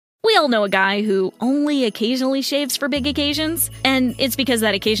all know a guy who only occasionally shaves for big occasions, and it's because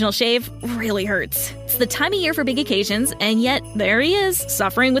that occasional shave really hurts. It's the time of year for big occasions, and yet there he is,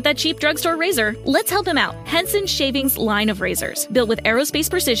 suffering with that cheap drugstore razor. Let's help him out. Henson Shaving's line of razors, built with aerospace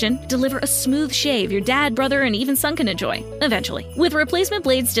precision, deliver a smooth shave your dad, brother, and even son can enjoy, eventually. With replacement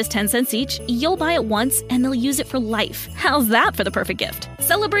blades just 10 cents each, you'll buy it once and they'll use it for life. How's that for the perfect gift?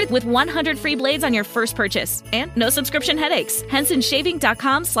 Celebrate with 100 free blades on your first purchase, and no subscription headaches.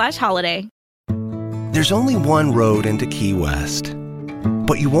 HensonShaving.com/holiday. There's only one road into Key West,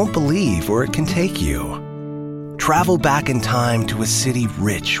 but you won't believe where it can take you. Travel back in time to a city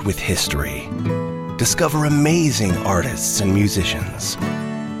rich with history. Discover amazing artists and musicians.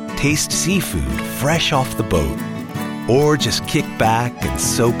 Taste seafood fresh off the boat. Or just kick back and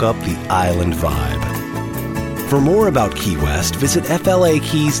soak up the island vibe. For more about Key West, visit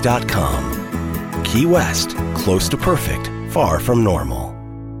flakeys.com. Key West, close to perfect, far from normal.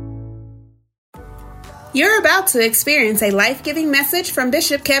 You're about to experience a life-giving message from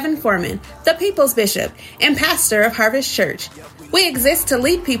Bishop Kevin Foreman, the People's Bishop and pastor of Harvest Church. We exist to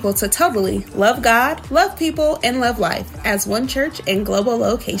lead people to totally love God, love people, and love life as one church in global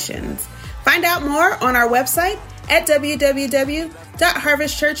locations. Find out more on our website at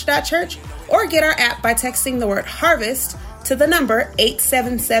www.harvestchurch.church or get our app by texting the word HARVEST to the number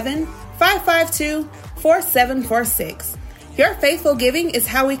 877-552-4746. Your faithful giving is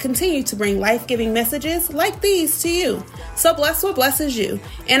how we continue to bring life-giving messages like these to you. So bless what blesses you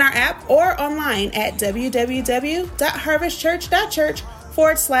in our app or online at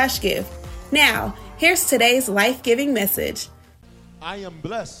www.harvestchurch.church/give. Now, here's today's life-giving message. I am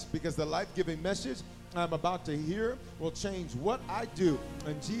blessed because the life-giving message I'm about to hear will change what I do.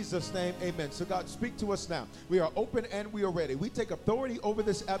 In Jesus' name, amen. So God, speak to us now. We are open and we are ready. We take authority over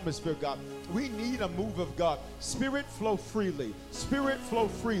this atmosphere, God. We need a move of God. Spirit, flow freely. Spirit, flow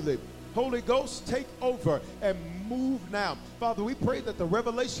freely. Holy Ghost, take over and move now. Father, we pray that the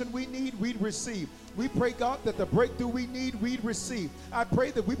revelation we need, we'd receive. We pray, God, that the breakthrough we need, we'd receive. I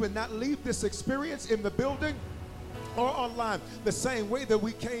pray that we would not leave this experience in the building or online the same way that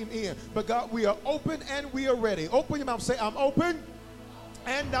we came in. But God, we are open and we are ready. Open your mouth, say, I'm open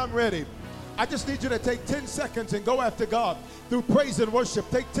and I'm ready. I just need you to take 10 seconds and go after God through praise and worship.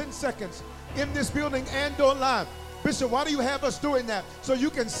 Take 10 seconds in this building and online. Bishop, why do you have us doing that? So you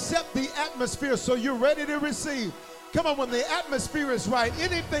can set the atmosphere so you're ready to receive. Come on, when the atmosphere is right,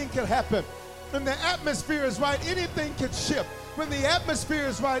 anything can happen. When the atmosphere is right, anything can shift. When the atmosphere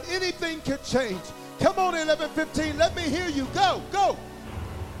is right, anything can change. Come on, 11:15. Let me hear you. Go, go.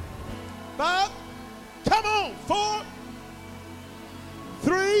 5. Come on. 4,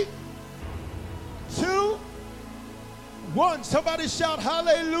 3, 2, 1. Somebody shout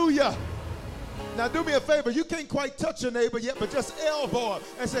hallelujah. Now do me a favor. You can't quite touch your neighbor yet, but just elbow him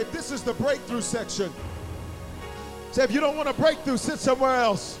and say, this is the breakthrough section. Say, if you don't want a breakthrough, sit somewhere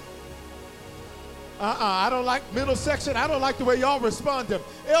else. I don't like middle section. I don't like the way y'all responded.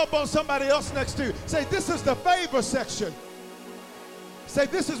 Elbow somebody else next to you. Say, this is the favor section. Say,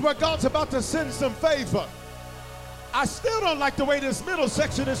 this is where God's about to send some favor. I still don't like the way this middle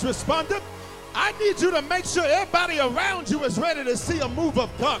section is responding. I need you to make sure everybody around you is ready to see a move of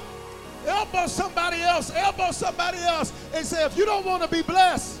God. Elbow somebody else, and say, if you don't want to be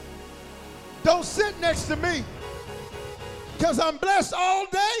blessed, don't sit next to me, because I'm blessed all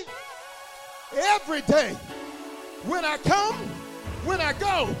day. Every day, when I come, when I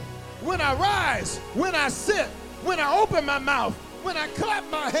go, when I rise, when I sit, when I open my mouth, when I clap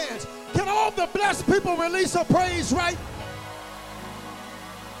my hands, can all the blessed people release a praise right?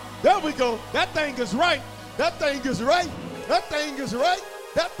 There we go. That thing is right. That thing is right. That thing is right.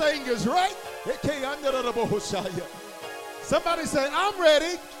 That thing is right. Somebody say, I'm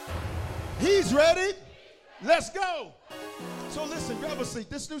ready. He's ready. Let's go. So listen, grab a seat.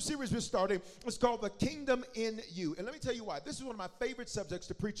 This new series we're starting is called The Kingdom in You. And let me tell you why. This is one of my favorite subjects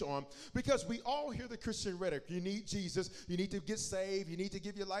to preach on, because we all hear the Christian rhetoric. You need Jesus. You need to get saved. You need to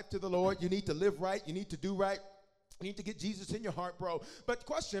give your life to the Lord. You need to live right. You need to do right. You need to get Jesus in your heart, bro. But the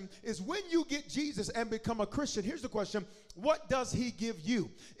question is, when you get Jesus and become a Christian, here's the question: what does he give you?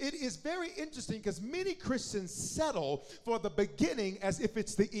 It is very interesting because many Christians settle for the beginning as if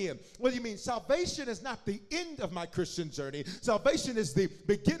it's the end. What do you mean? Salvation is not the end of my Christian journey. Salvation is the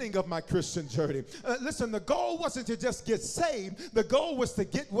beginning of my Christian journey. Listen, the goal wasn't to just get saved. The goal was to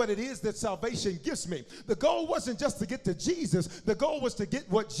get what it is that salvation gives me. The goal wasn't just to get to Jesus. The goal was to get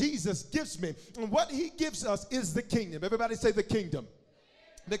what Jesus gives me. And what he gives us is the kingdom. Everybody say the kingdom.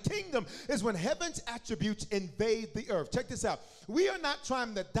 The kingdom is when heaven's attributes invade the earth. Check this out. We are not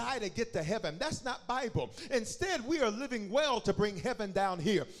trying to die to get to heaven. That's not Bible. Instead, we are living well to bring heaven down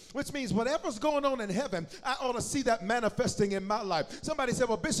here, which means whatever's going on in heaven, I ought to see that manifesting in my life. Somebody said,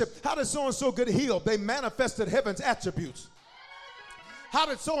 well, Bishop, how does so-and-so get healed? They manifested heaven's attributes. How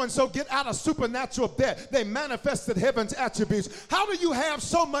did so-and-so get out of supernatural debt? They manifested heaven's attributes. How do you have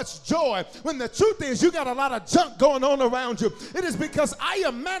so much joy when the truth is you got a lot of junk going on around you? It is because I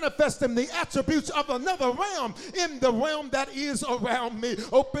am manifesting the attributes of another realm in the realm that is around me.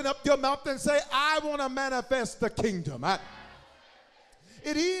 Open up your mouth and say, I want to manifest the kingdom.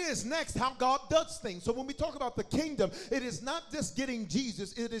 It is next how God does things. So when we talk about the kingdom, it is not just getting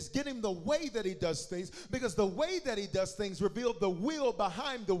Jesus, it is getting the way that he does things, because the way that he does things reveals the will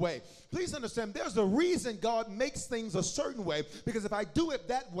behind the way. Please understand, there's a reason God makes things a certain way, because if I do it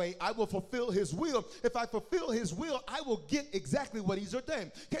that way, I will fulfill his will. If I fulfill his will, I will get exactly what he's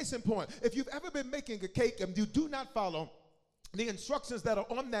ordained. Case in point, if you've ever been making a cake and you do not follow the instructions that are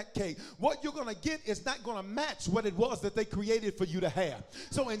on that cake, what you're going to get is not going to match what it was that they created for you to have.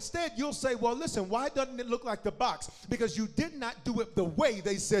 So instead, you'll say, well, listen, why doesn't it look like the box? Because you did not do it the way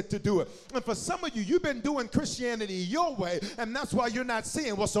they said to do it. And for some of you, you've been doing Christianity your way, and that's why you're not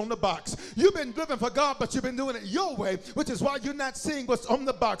seeing what's on the box. You've been living for God, but you've been doing it your way, which is why you're not seeing what's on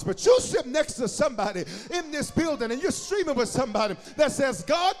the box. But you sit next to somebody in this building, and you're streaming with somebody that says,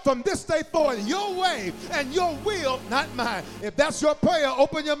 God, from this day forward, your way and your will, not mine. If that's your prayer,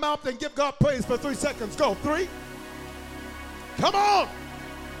 open your mouth and give God praise for 3 seconds. Go. 3. Come on.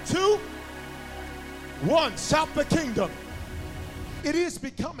 2. 1. Shout the kingdom. It is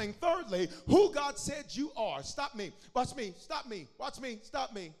becoming, thirdly, who God said you are. Stop me. Watch me. Stop me. Watch me.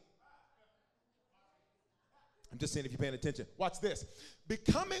 Stop me. I'm just saying if you're paying attention. Watch this.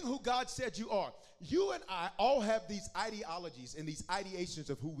 Becoming who God said you are. You and I all have these ideologies and these ideations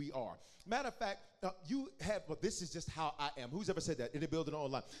of who we are. Matter of fact, you have, well, this is just how I am. Who's ever said that in the building or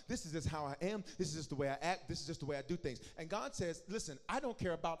online? This is just how I am. This is just the way I act. This is just the way I do things. And God says, listen, I don't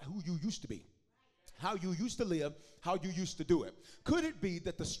care about who you used to be, how you used to live, how you used to do it. Could it be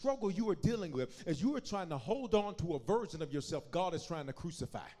that the struggle you are dealing with is you are trying to hold on to a version of yourself God is trying to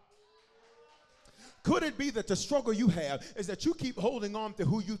crucify? Could it be that the struggle you have is that you keep holding on to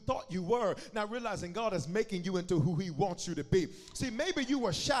who you thought you were, not realizing God is making you into who he wants you to be? See, maybe you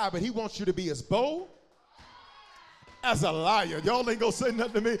were shy, but he wants you to be as bold as a liar. Y'all ain't gonna say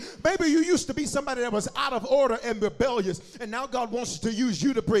nothing to me. Maybe you used to be somebody that was out of order and rebellious, and now God wants to use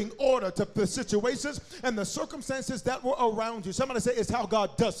you to bring order to the situations and the circumstances that were around you. Somebody say, it's how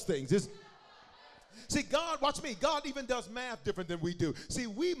God does things. See, God, watch me, God even does math different than we do. See,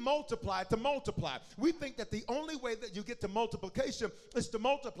 we multiply to multiply. We think that the only way that you get to multiplication is to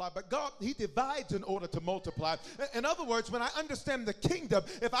multiply, but God, he divides in order to multiply. In other words, when I understand the kingdom,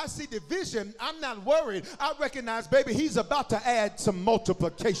 if I see division, I'm not worried. I recognize, baby, he's about to add some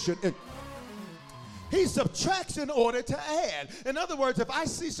multiplication in. He subtracts in order to add. In other words, if I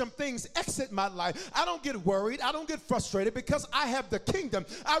see some things exit my life, I don't get worried. I don't get frustrated because I have the kingdom.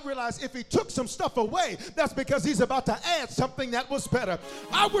 I realize if he took some stuff away, that's because he's about to add something that was better.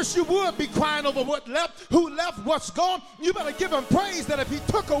 I wish you would be crying over what left, who left, what's gone. You better give him praise that if he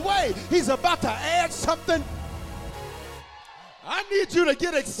took away, he's about to add something. I need you to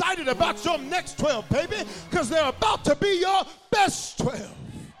get excited about your next 12, baby, because they're about to be your best 12.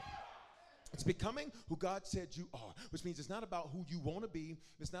 It's becoming who God said you are, which means it's not about who you want to be.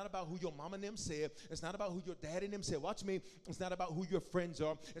 It's not about who your mama and them said. It's not about who your dad and them said. Watch me. It's not about who your friends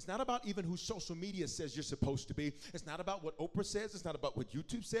are. It's not about even who social media says you're supposed to be. It's not about what Oprah says. It's not about what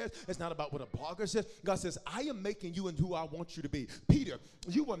YouTube says. It's not about what a blogger says. God says, I am making you into who I want you to be. Peter,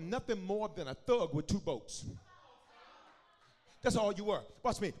 you were nothing more than a thug with 2 boats. That's all you were.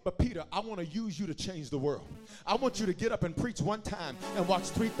 Watch me. But Peter, I want to use you to change the world. I want you to get up and preach one time and watch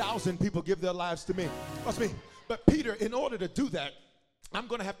 3,000 people give their lives to me. Watch me. But Peter, in order to do that, I'm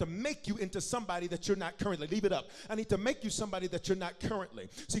going to have to make you into somebody that you're not currently. Leave it up. I need to make you somebody that you're not currently.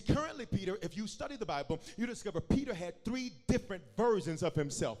 See, currently, Peter, if you study the Bible, you discover Peter had 3 different versions of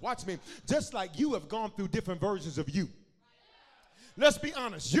himself. Watch me. Just like you have gone through different versions of you. Let's be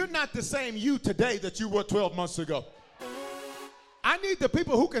honest. You're not the same you today that you were 12 months ago. I need the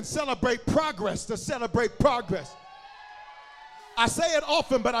people who can celebrate progress to celebrate progress. I say it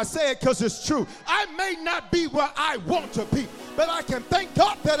often, but I say it because it's true. I may not be where I want to be, but I can thank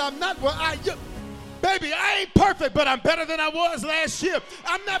God that I'm not where I am. Baby, I ain't perfect, but I'm better than I was last year.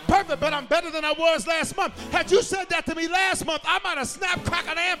 I'm not perfect, but I'm better than I was last month. Had you said that to me last month, I might have snapped,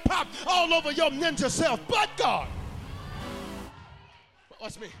 crackled, and popped all over your ninja self. But God,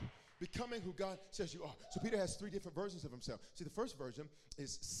 watch me. Becoming who God says you are. So Peter has 3 different versions of himself. See, the first version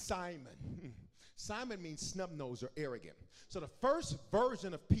is Simon. Simon means snub-nosed or arrogant. So the first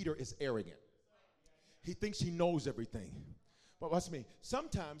version of Peter is arrogant. He thinks he knows everything. But watch me.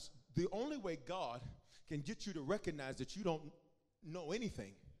 Sometimes the only way God can get you to recognize that you don't know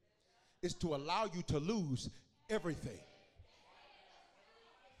anything is to allow you to lose everything.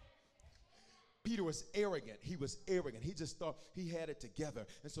 Peter was arrogant. He was arrogant. He just thought he had it together.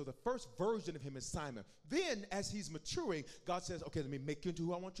 And so the first version of him is Simon. Then as he's maturing, God says, okay, let me make you into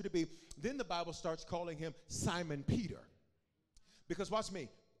who I want you to be. Then the Bible starts calling him Simon Peter. Because watch me,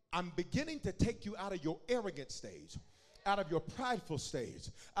 I'm beginning to take you out of your arrogant stage, out of your prideful stage,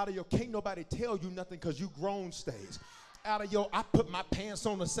 out of your can't nobody tell you nothing because you grown stage, out of your I put my pants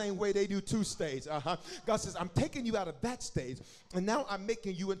on the same way they do too stage. God says, I'm taking you out of that stage, and now I'm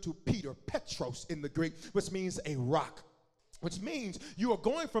making you into Peter, Petros in the Greek, which means a rock. Which means you are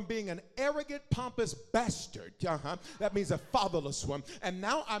going from being an arrogant, pompous bastard, that means a fatherless one, and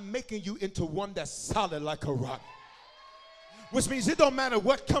now I'm making you into one that's solid like a rock. Which means it don't matter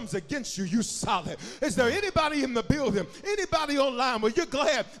what comes against you, you solid. Is there anybody in the building, anybody online where you're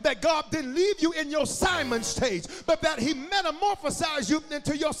glad that God didn't leave you in your Simon stage, but that he metamorphosized you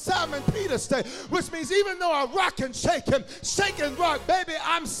into your Simon Peter stage? Which means even though I rock and shake and rock, baby,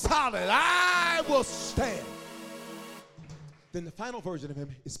 I'm solid. I will stand. Then the final version of him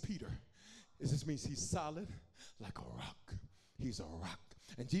is Peter. It just means he's solid like a rock. He's a rock.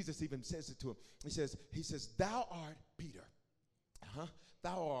 And Jesus even says it to him. He says, thou art Peter.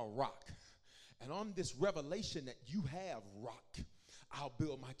 Thou art a rock. And on this revelation that you have, rock, I'll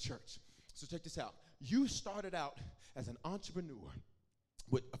build my church. So check this out. You started out as an entrepreneur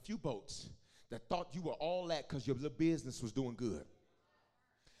with a few boats that thought you were all that because your little business was doing good.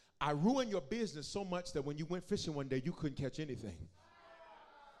 I ruined your business so much that when you went fishing one day, you couldn't catch anything.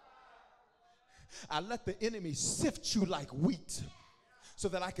 I let the enemy sift you like wheat so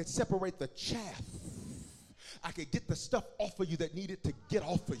that I could separate the chaff. I could get the stuff off of you that needed to get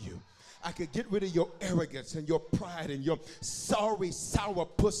off of you. I could get rid of your arrogance and your pride and your sorry,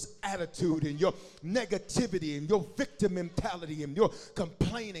 sourpuss attitude and your negativity and your victim mentality and your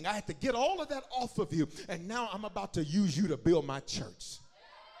complaining. I had to get all of that off of you, and now I'm about to use you to build my church.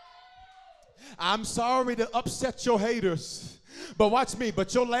 I'm sorry to upset your haters, but watch me.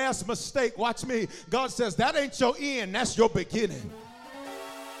 But your last mistake, watch me. God says that ain't your end, that's your beginning.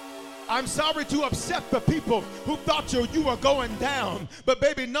 I'm sorry to upset the people who thought you were going down, but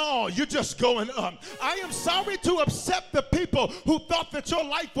baby, no, you're just going up. I am sorry to upset the people who thought that your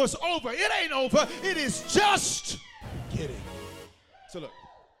life was over. It ain't over. It is just kidding. So look,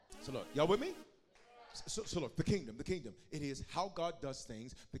 y'all with me? So look, the kingdom. It is how God does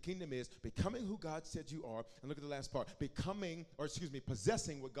things. The kingdom is becoming who God said you are. And look at the last part.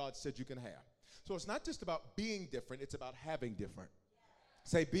 Possessing what God said you can have. So it's not just about being different. It's about having different.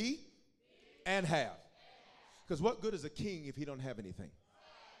 Say be and have. Because what good is a king if he don't have anything?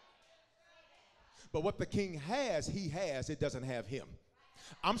 But what the king has, he has. It doesn't have him.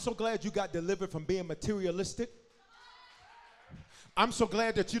 I'm so glad you got delivered from being materialistic. I'm so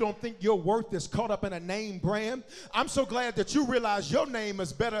glad that you don't think your worth is caught up in a name brand. I'm so glad that you realize your name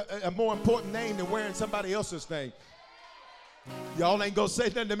is a more important name than wearing somebody else's name. Y'all ain't gonna say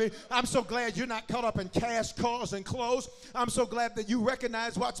nothing to me. I'm so glad you're not caught up in cash, cars, and clothes. I'm so glad that you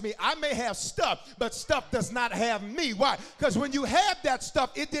recognize, watch me, I may have stuff, but stuff does not have me. Why? Because when you had that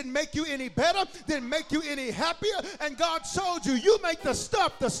stuff, it didn't make you any better, didn't make you any happier, and God showed you, you make the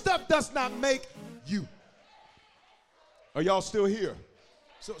stuff does not make you. Are y'all still here?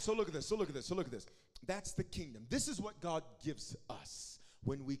 So look at this. That's the kingdom. This is what God gives us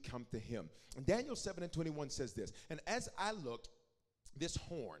when we come to him. And Daniel 7:21 says this, and as I looked, this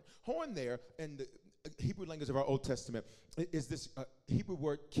horn there in the Hebrew language of our Old Testament is this Hebrew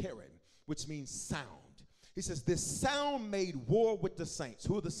word keren, which means sound. He says this sound made war with the saints.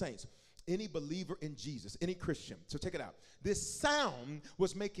 Who are the saints? Any believer in Jesus, any Christian. So check it out. This sound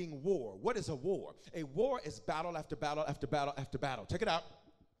was making war. What is a war? A war is battle after battle after battle after battle. Check it out.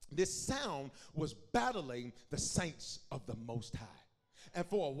 This sound was battling the saints of the Most High. And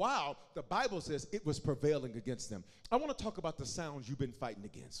for a while, the Bible says it was prevailing against them. I want to talk about the sounds you've been fighting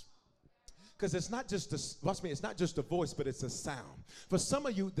against. Because it's not just it's not just a voice, but it's a sound. For some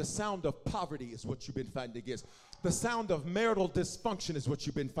of you, the sound of poverty is what you've been fighting against. The sound of marital dysfunction is what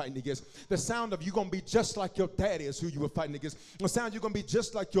you've been fighting against. The sound of you're going to be just like your daddy is who you were fighting against. The sound you're going to be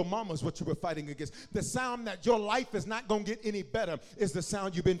just like your mama is what you were fighting against. The sound that your life is not going to get any better is the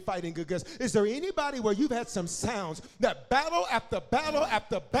sound you've been fighting against. Is there anybody where you've had some sounds that battle after battle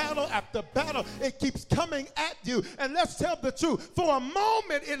after battle after battle, it keeps coming at you? And let's tell the truth. For a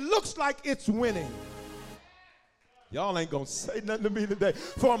moment, it looks like it's winning. Y'all ain't going to say nothing to me today.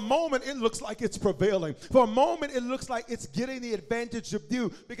 For a moment, it looks like it's prevailing. For a moment, it looks like it's getting the advantage of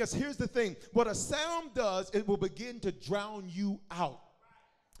you. Because here's the thing. What a sound does, it will begin to drown you out.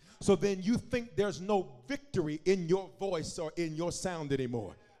 So then you think there's no victory in your voice or in your sound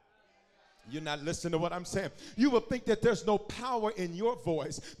anymore. You're not listening to what I'm saying. You will think that there's no power in your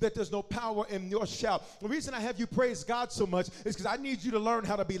voice, that there's no power in your shout. The reason I have you praise God so much is because I need you to learn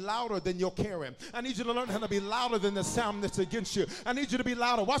how to be louder than your Karen. I need you to learn how to be louder than the sound that's against you. I need you to be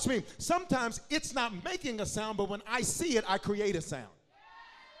louder. Watch me. Sometimes it's not making a sound, but when I see it, I create a sound.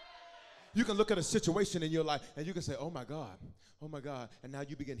 You can look at a situation in your life and you can say, oh my God, and now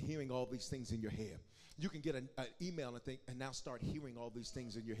you begin hearing all these things in your head. You can get an email and think, and now start hearing all these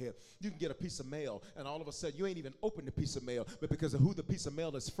things in your head. You can get a piece of mail, and all of a sudden, you ain't even opened the piece of mail, but because of who the piece of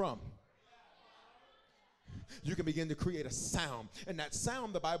mail is from, you can begin to create a sound. And that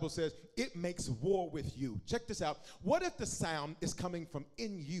sound, the Bible says, it makes war with you. Check this out. What if the sound is coming from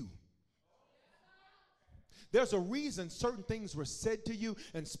in you? There's a reason certain things were said to you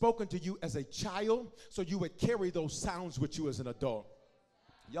and spoken to you as a child, so you would carry those sounds with you as an adult.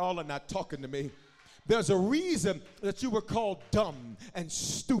 Y'all are not talking to me. There's a reason that you were called dumb and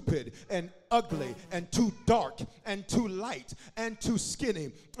stupid and ugly and too dark and too light and too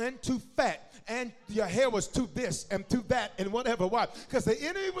skinny and too fat and your hair was too this and too that and whatever. Why? Because the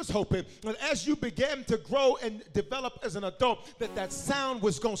enemy was hoping that as you began to grow and develop as an adult, that sound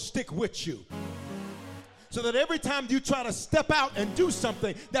was going to stick with you. So that every time you try to step out and do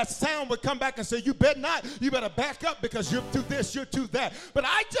something, that sound would come back and say, you better not, you better back up because you're too this, you're too that. But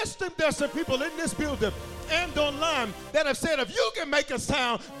I just think there's some people in this building and online that have said, if you can make a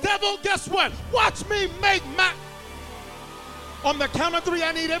sound, devil, guess what? Watch me make my... On the count of three,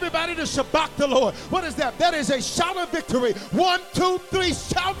 I need everybody to shabak the Lord. What is that? That is a shout of victory. 1, 2, 3,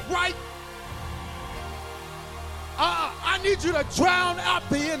 shout right. I need you to drown out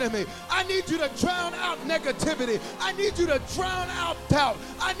the enemy. I need you to drown out negativity. I need you to drown out doubt.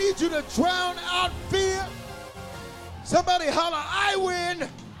 I need you to drown out fear. Somebody holler, I win.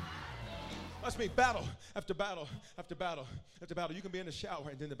 Watch me, battle after battle after battle after battle. You can be in the shower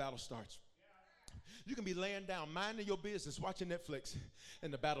and then the battle starts. You can be laying down, minding your business, watching Netflix,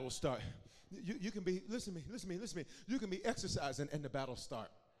 and the battle will start. You can be, listen to me. You can be exercising and the battle start.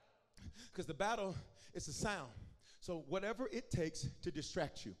 Because the battle is a sound. So whatever it takes to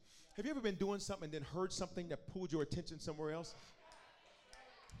distract you. Have you ever been doing something and then heard something that pulled your attention somewhere else?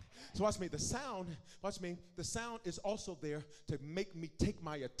 So watch me, the sound is also there to make me take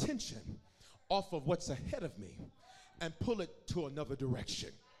my attention off of what's ahead of me and pull it to another direction.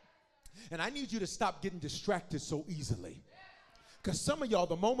 And I need you to stop getting distracted so easily. Because some of y'all,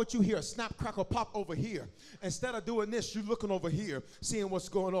 the moment you hear a snap, crackle, pop over here, instead of doing this, you're looking over here, seeing what's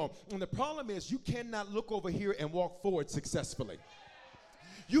going on. And the problem is you cannot look over here and walk forward successfully.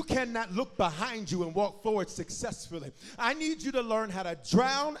 You cannot look behind you and walk forward successfully. I need you to learn how to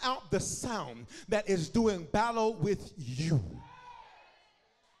drown out the sound that is doing battle with you.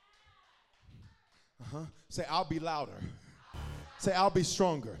 Say, I'll be louder. Say, I'll be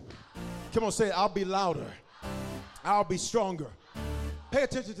stronger. Come on, say it. I'll be louder. I'll be stronger. Pay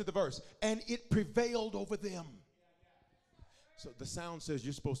attention to the verse. And it prevailed over them. So the sound says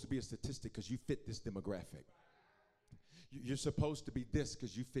you're supposed to be a statistic because you fit this demographic. You're supposed to be this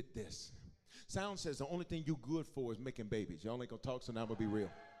because you fit this. Sound says the only thing you good for is making babies. Y'all ain't going to talk, so now I'm going to be real.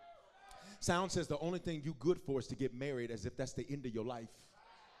 Sound says the only thing you good for is to get married as if that's the end of your life.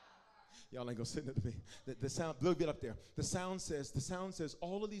 Y'all ain't going to say that to me. The sound, a little bit up there. The sound says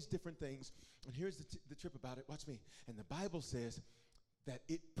all of these different things. And here's the trip about it. Watch me. And the Bible says that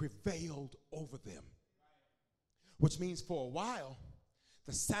it prevailed over them. Which means for a while,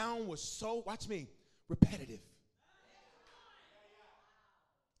 the sound was so, watch me, repetitive.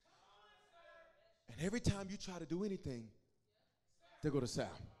 And every time you try to do anything, there go the sound.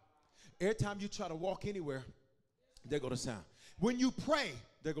 Every time you try to walk anywhere, there go the sound. When you pray,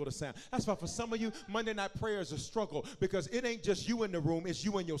 there go the sound. That's why for some of you, Monday night prayer is a struggle because it ain't just you in the room, it's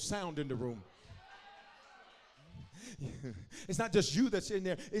you and your sound in the room. It's not just you that's in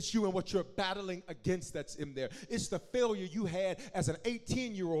there, it's you and what you're battling against that's in there. It's the failure you had as an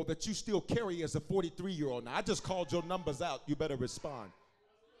 18-year-old that you still carry as a 43-year-old. Now, I just called your numbers out. You better respond.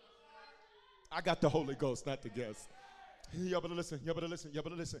 I got the Holy Ghost, not the guest. Y'all better listen. Y'all better listen. Y'all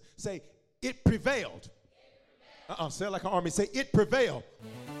better listen. Say, it prevailed. Say it like an army. Say, it prevailed.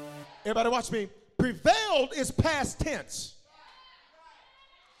 Everybody watch me. Prevailed is past tense.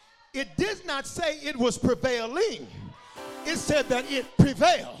 It did not say it was prevailing. It said that it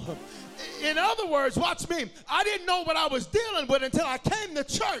prevailed. In other words, watch me. I didn't know what I was dealing with until I came to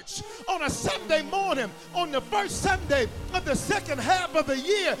church on a Sunday morning, on the first Sunday of the second half of the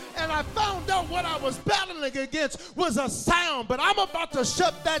year, and I found out what I was battling against was a sound, but I'm about to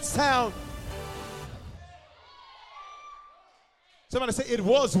shut that sound. Somebody say, it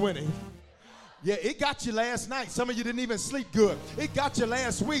was winning. Yeah, it got you last night. Some of you didn't even sleep good. It got you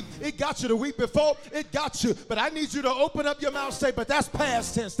last week. It got you the week before. It got you. But I need you to open up your mouth and say, but that's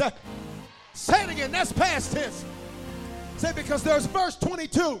past tense. Say it again. That's past tense. Say, because there's verse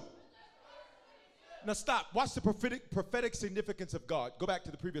 22. Now stop. Watch the prophetic significance of God. Go back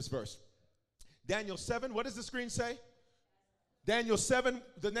to the previous verse. Daniel 7. What does the screen say? Daniel 7,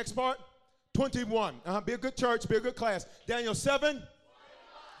 the next part. 21. Be a good church. Be a good class. Daniel 7.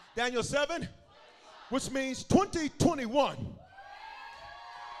 Daniel 7. Which means 2021.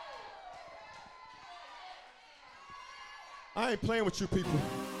 I ain't playing with you people.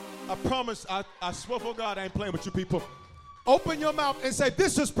 I promise, I swear for God, I ain't playing with you people. Open your mouth and say,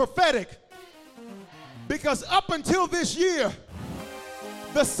 this is prophetic. Because up until this year,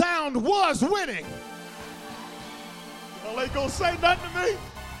 the sound was winning. Y'all ain't gonna say nothing to me.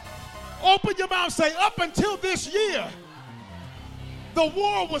 Open your mouth and say, up until this year, the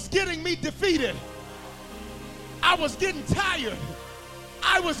war was getting me defeated. I was getting tired.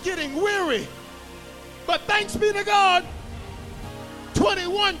 I was getting weary. But thanks be to God,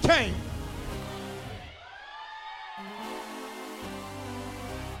 21 came.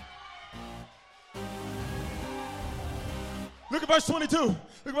 Look at verse 22. Look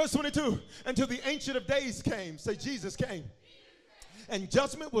at verse 22. Until the Ancient of Days came. Say, Jesus came. And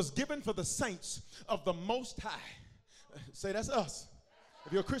judgment was given for the saints of the Most High. Say, that's us.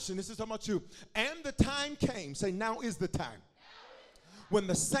 If you're a Christian, this is talking about you. And the time came, say, now is the time, when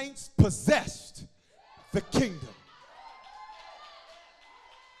the saints possessed the kingdom.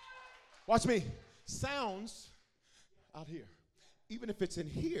 Watch me. Sounds out here. Even if it's in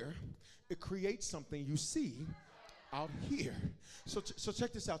here, it creates something you see out here. So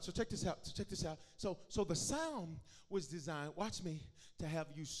check this out. So check this out. So the sound was designed, watch me, to have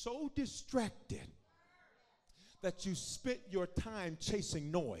you so distracted that you spent your time chasing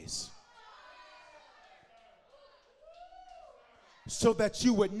noise, so that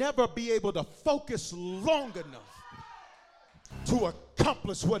you would never be able to focus long enough to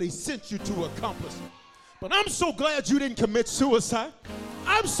accomplish what he sent you to accomplish. But I'm so glad you didn't commit suicide.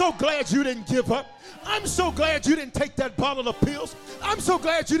 I'm so glad you didn't give up. I'm so glad you didn't take that bottle of pills. I'm so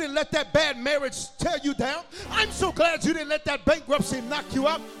glad you didn't let that bad marriage tear you down. I'm so glad you didn't let that bankruptcy knock you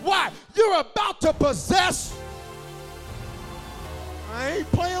out. Why? You're about to possess. I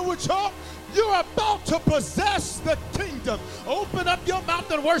ain't playing with y'all. You're about to possess the kingdom. Open up your mouth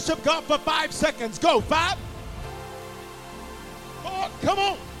and worship God for 5 seconds. Go. 5, 4, come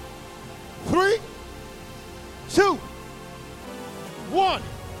on. 3, 2, 1.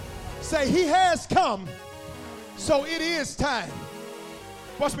 Say, he has come, so it is time.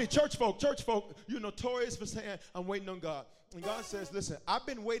 Watch me, church folk, you're notorious for saying, I'm waiting on God. And God says, listen, I've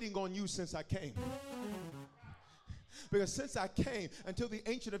been waiting on you since I came. Because since I came, until the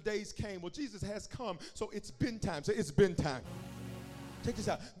Ancient of Days came, well, Jesus has come, so it's been time. So it's been time. Check this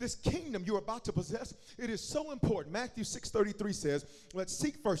out. This kingdom you're about to possess, it is so important. Matthew 6:33 says, let's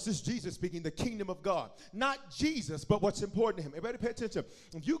seek first, this is Jesus speaking, the kingdom of God. Not Jesus, but what's important to him. Everybody pay attention.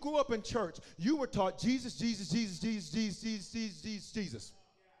 If you grew up in church, you were taught Jesus, Jesus, Jesus, Jesus, Jesus, Jesus, Jesus, Jesus, Jesus.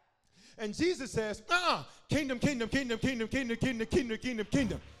 And Jesus says, kingdom, kingdom, kingdom, kingdom, kingdom, kingdom, kingdom, kingdom,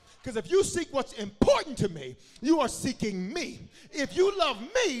 kingdom. Because if you seek what's important to me, you are seeking me. If you love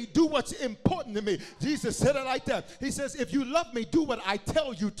me, do what's important to me. Jesus said it like that. He says, if you love me, do what I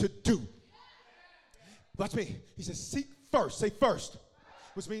tell you to do. Watch me. He says, seek first. Say first.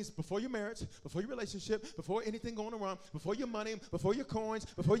 Which means before your marriage, before your relationship, before anything going around, before your money, before your coins,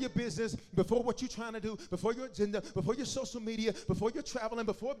 before your business, before what you're trying to do, before your agenda, before your social media, before you're traveling,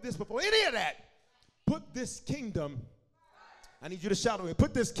 before this, before any of that, put this kingdom. I need you to shout at me.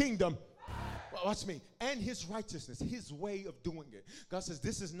 Put this kingdom, watch me, and his righteousness, his way of doing it. God says,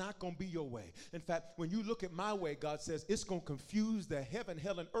 this is not going to be your way. In fact, when you look at my way, God says, it's going to confuse the heaven,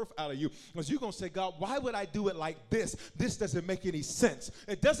 hell, and earth out of you. Because you're going to say, God, why would I do it like this? This doesn't make any sense.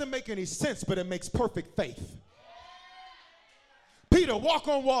 It doesn't make any sense, but it makes perfect faith. Peter, walk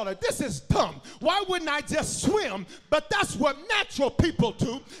on water. This is dumb. Why wouldn't I just swim? But that's what natural people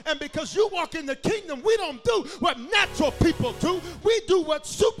do. And because you walk in the kingdom, we don't do what natural people do. We do what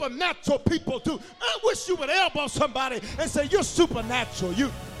supernatural people do. I wish you would elbow somebody and say, you're supernatural.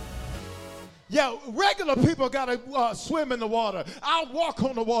 Yeah, regular people got to swim in the water. I'll walk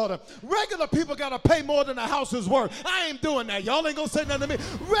on the water. Regular people got to pay more than the house is worth. I ain't doing that. Y'all ain't going to say nothing to me.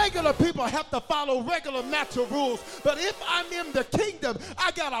 Regular people have to follow regular natural rules. But if I'm in the kingdom,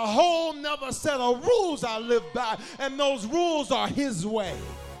 I got a whole nother set of rules I live by. And those rules are his way.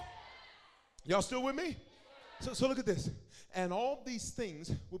 Y'all still with me? So look at this. And all these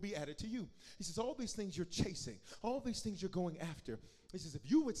things will be added to you. He says, all these things you're chasing, all these things you're going after. He says, if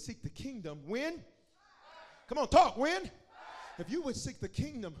you would seek the kingdom, when? Come on, talk, when? If you would seek the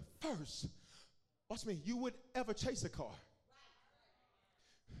kingdom first, watch me, you would ever chase a car.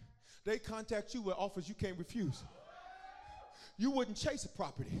 They contact you with offers you can't refuse. You wouldn't chase a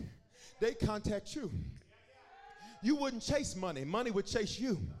property. They contact you. You wouldn't chase money. Money would chase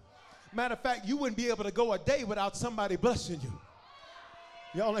you. Matter of fact, you wouldn't be able to go a day without somebody blessing you.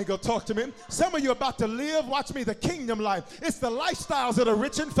 Y'all ain't gonna talk to me. Some of you are about to live, watch me, the kingdom life. It's the lifestyles of the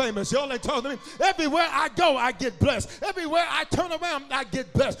rich and famous. Y'all ain't talking to me. Everywhere I go, I get blessed. Everywhere I turn around, I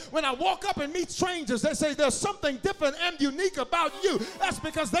get blessed. When I walk up and meet strangers, they say there's something different and unique about you. That's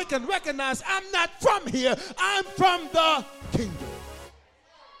because they can recognize I'm not from here. I'm from the kingdom.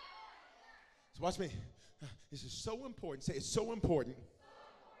 So watch me. This is so important. Say it's so important.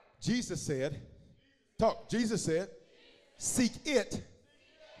 Jesus said, Jesus said, seek it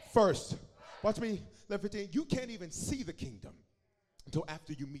first. Watch me, 11:15. You can't even see the kingdom until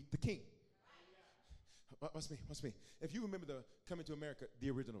after you meet the king. Watch me. If you remember the Coming to America, the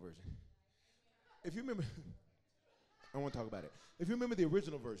original version. If you remember, I want to talk about it. If you remember the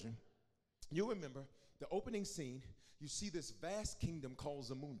original version, you'll remember the opening scene. You see this vast kingdom called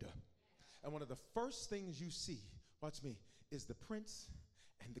Zamunda. And one of the first things you see, watch me, is the prince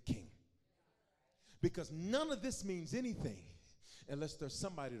and the king. Because none of this means anything unless there's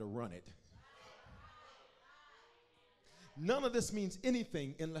somebody to run it. None of this means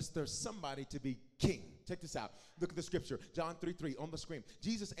anything unless there's somebody to be king. Check this out. Look at the scripture. John 3:3 on the screen.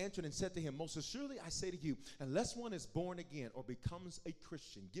 Jesus answered and said to him, most assuredly I say to you, unless one is born again or becomes a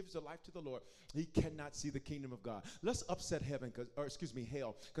Christian, gives their life to the Lord, he cannot see the kingdom of God. Let's upset hell,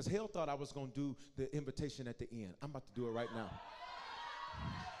 because hell thought I was going to do the invitation at the end. I'm about to do it right now.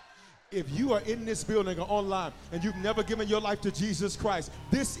 If you are in this building or online and you've never given your life to Jesus Christ,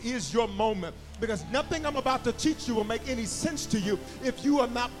 this is your moment, because nothing I'm about to teach you will make any sense to you if you are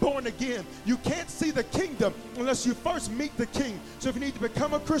not born again. You can't see the kingdom unless you first meet the king. So if you need to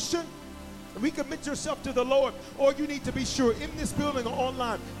become a Christian, recommit yourself to the Lord, or you need to be sure in this building or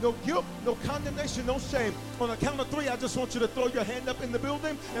online, no guilt, no condemnation, no shame. On the count of 3, I just want you to throw your hand up in the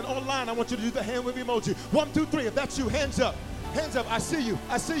building, and online, I want you to do the hand wave emoji. 1, 2, 3. If that's you, hands up. Hands up. I see you.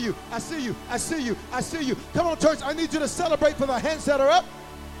 I see you. I see you. I see you. I see you. Come on, church. I need you to celebrate for the hands that are up.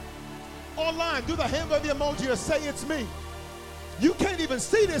 Online, do the hand wave emoji or say it's me. You can't even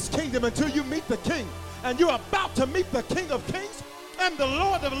see this kingdom until you meet the king. And you're about to meet the King of Kings and the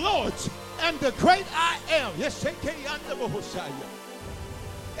Lord of Lords and the great I am. Yes,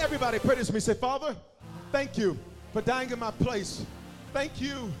 everybody pray this with me. Say, Father, thank you for dying in my place. Thank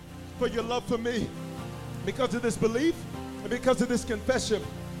you for your love for me. Because of this belief and because of this confession,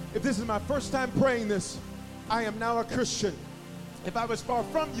 if this is my first time praying this, I am now a Christian. If I was far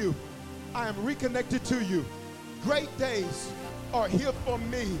from you, I am reconnected to you. Great days are here for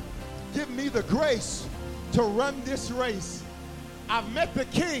me. Give me the grace to run this race. I've met the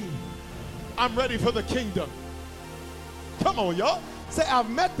King. I'm ready for the kingdom. Come on, y'all. Say, I've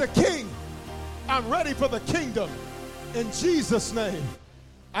met the King. I'm ready for the kingdom. In Jesus' name,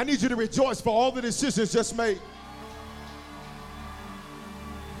 I need you to rejoice for all the decisions just made.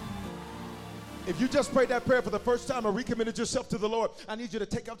 If you just prayed that prayer for the first time or recommitted yourself to the Lord, I need you to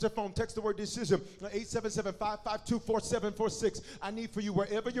take out your phone, text the word decision, 877-552-4746. I need for you,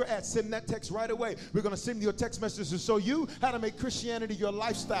 wherever you're at, send that text right away. We're going to send you a text message to show you how to make Christianity your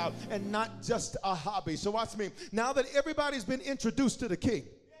lifestyle and not just a hobby. So watch me. Now that everybody's been introduced to the King,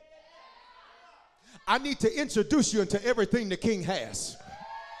 I need to introduce you into everything the King has.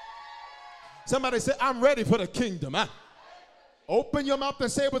 Somebody say, I'm ready for the kingdom. Open your mouth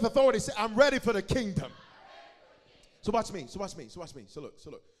and say it with authority. Say, I'm ready for the kingdom. So watch me. So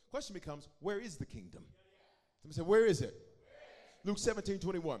look. Question becomes, where is the kingdom? Somebody say, where is it? Luke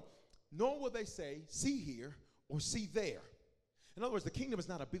 17:21. Nor will they say, see here or see there. In other words, the kingdom is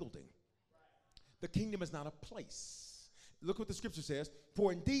not a building. The kingdom is not a place. Look what the scripture says.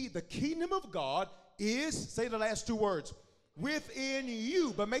 For indeed, the kingdom of God is, say the last 2 words, Within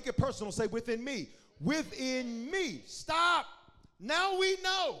you. But make it personal. Say within me. Within me. Stop. Now we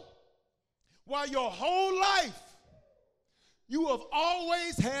know why your whole life you have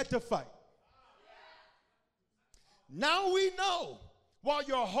always had to fight. Now we know why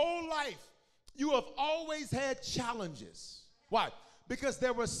your whole life you have always had challenges. Why? Because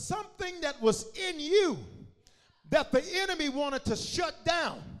there was something that was in you that the enemy wanted to shut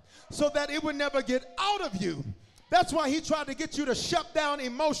down so that it would never get out of you. That's why he tried to get you to shut down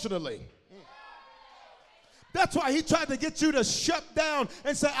emotionally. That's why he tried to get you to shut down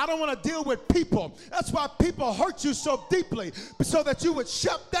and say, I don't want to deal with people. That's why people hurt you so deeply, so that you would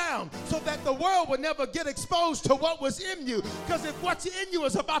shut down, so that the world would never get exposed to what was in you. Because if what's in you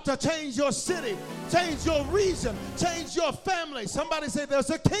is about to change your city, change your region, change your family. Somebody say, there's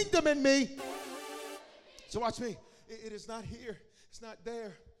a kingdom in me. So watch me. It is not here. It's not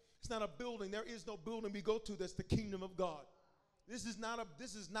there. It's not a building. There is no building we go to that's the kingdom of God. This is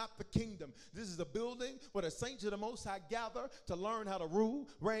not the kingdom. This is a building where the saints of the Most High gather to learn how to rule,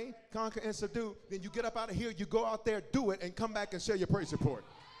 reign, conquer, and subdue. Then you get up out of here, you go out there, do it, and come back and share your praise report.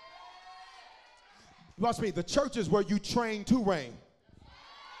 Watch me. The church is where you train to reign.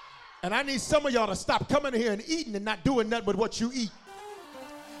 And I need some of y'all to stop coming here and eating and not doing nothing with what you eat.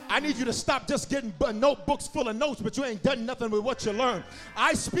 I need you to stop just getting notebooks full of notes, but you ain't done nothing with what you learned.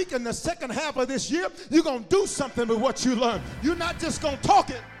 I speak in the second half of this year, you're going to do something with what you learned. You're not just going to talk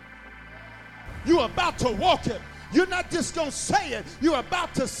it. You're about to walk it. You're not just going to say it. You're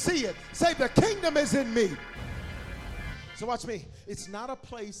about to see it. Say, the kingdom is in me. So watch me. It's not a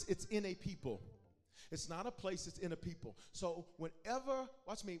place, it's in a people. It's not a place, it's in a people. So whenever,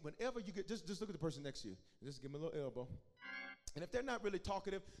 watch me, whenever you get, just look at the person next to you. Just give them a little elbow. And if they're not really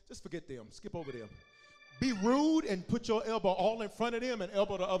talkative, just forget them. Skip over them. Be rude and put your elbow all in front of them and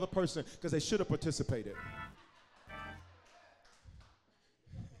elbow the other person because they should have participated.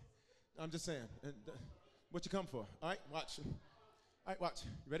 I'm just saying. And, what you come for? All right, watch. All right, watch.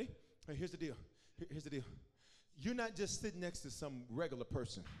 You ready? All right, here's the deal. Here's the deal. You're not just sitting next to some regular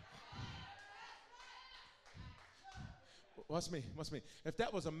person. Watch me. Watch me. If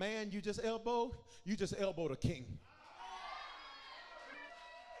that was a man you just elbowed a king.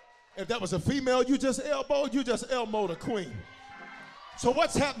 If that was a female you just elbowed a queen. So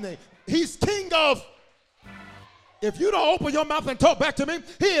what's happening? He's king of, if you don't open your mouth and talk back to me,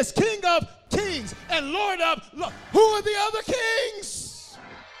 he is king of kings and lord of lords. Who are the other kings?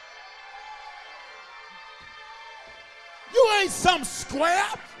 You ain't some square.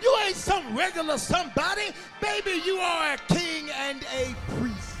 You ain't some regular somebody. Baby, you are a king and a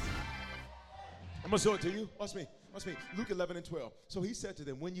priest. I'm going to show it to you. Watch me. Watch me. Luke 11:12. So he said to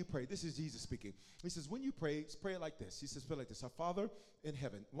them, when you pray, this is Jesus speaking. He says, when you pray it like this. He says, pray like this. Our Father in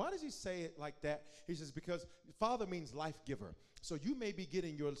heaven. Why does he say it like that? He says, because Father means life giver. So you may be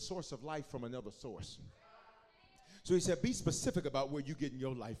getting your source of life from another source. So he said, be specific about where you're getting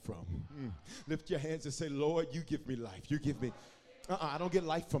your life from. Lift your hands and say, Lord, you give me life. You give me. I don't get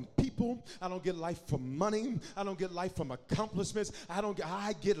life from people. I don't get life from money. I don't get life from accomplishments.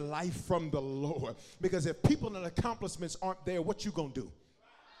 I get life from the Lord. Because if people and accomplishments aren't there, what you gonna do?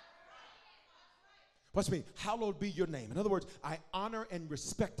 Watch me. Hallowed be your name. In other words, I honor and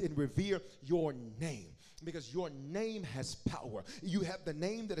respect and revere your name. Because your name has power. You have the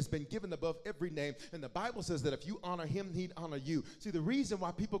name that has been given above every name. And the Bible says that if you honor him, he'd honor you. See, the reason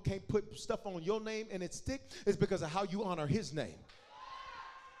why people can't put stuff on your name and it stick is because of how you honor his name.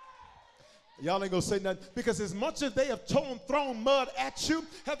 Y'all ain't gonna say nothing. Because as much as they have thrown mud at you,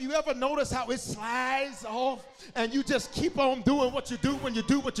 have you ever noticed how it slides off and you just keep on doing what you do when you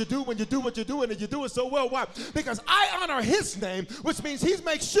do what you do when you do what you do, and you do it so well? Why? Because I honor his name, which means he's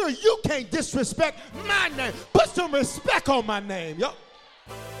make sure you can't disrespect my name. Put some respect on my name. Yup.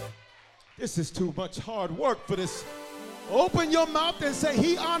 This is too much hard work for this. Open your mouth and say,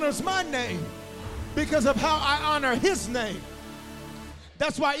 he honors my name because of how I honor his name.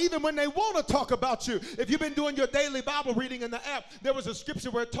 That's why even when they want to talk about you, if you've been doing your daily Bible reading in the app, there was a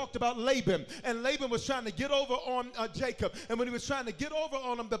scripture where it talked about Laban. And Laban was trying to get over on Jacob. And when he was trying to get over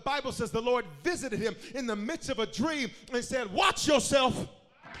on him, the Bible says the Lord visited him in the midst of a dream and said, watch yourself.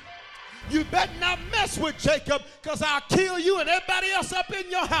 You better not mess with Jacob, because I'll kill you and everybody else up in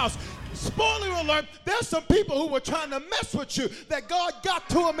your house. Spoiler alert, there's some people who were trying to mess with you that God got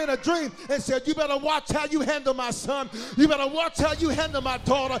to them in a dream and said, you better watch how you handle my son. You better watch how you handle my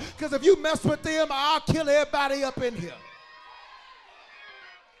daughter, because if you mess with them, I'll kill everybody up in here.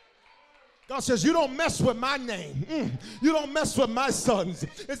 God says, you don't mess with my name. You don't mess with my sons.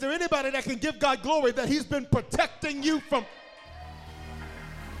 Is there anybody that can give God glory that he's been protecting you from?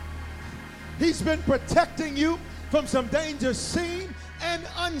 He's been protecting you from some dangers seen and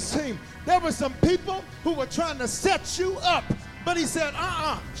unseen. There were some people who were trying to set you up. But he said,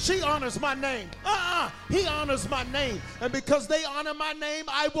 she honors my name. He honors my name. And because they honor my name,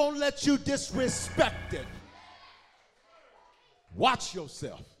 I won't let you disrespect it. Watch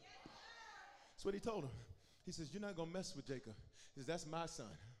yourself. That's what he told him. He says, you're not going to mess with Jacob. He says, that's my son.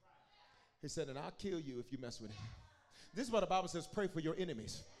 He said, and I'll kill you if you mess with him. This is what the Bible says, pray for your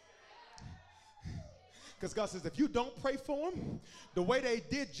enemies. Because God says, if you don't pray for them, the way they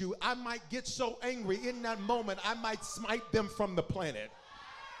did you, I might get so angry in that moment, I might smite them from the planet.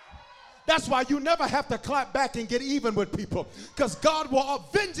 That's why you never have to clap back and get even with people. Because God will,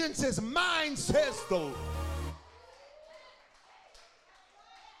 vengeance is mine, says the Lord.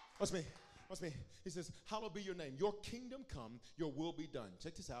 Watch me. He says, hallowed be your name. Your kingdom come, your will be done.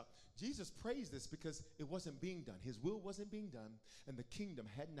 Check this out. Jesus praised this because it wasn't being done. His will wasn't being done, and the kingdom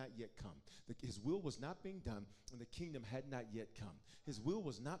had not yet come. His will was not being done, and the kingdom had not yet come. His will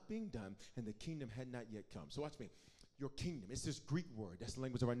was not being done, and the kingdom had not yet come. So watch me. Your kingdom. It's this Greek word. That's the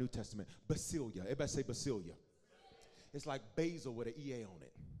language of our New Testament. Basilia. Everybody say basilia. It's like basil with an EA on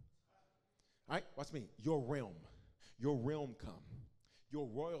it. All right? Watch me. Your realm. Your realm come. Your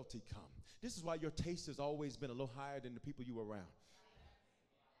royalty come. This is why your taste has always been a little higher than the people you were around.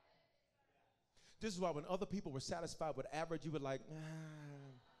 This is why when other people were satisfied with average, you were like,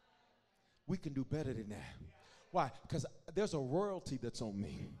 we can do better than that. Why? Because there's a royalty that's on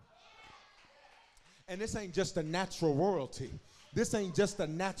me. And this ain't just a natural royalty. This ain't just a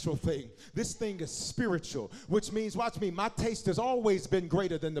natural thing. This thing is spiritual, which means, watch me, my taste has always been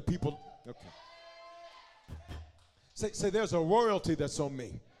greater than the people. Okay. Say there's a royalty that's on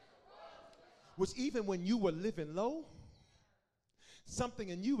me. Which even when you were living low, something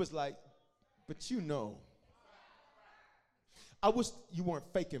in you was like, but you know. I wish you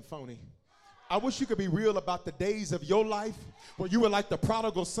weren't fake and phony. I wish you could be real about the days of your life where you were like the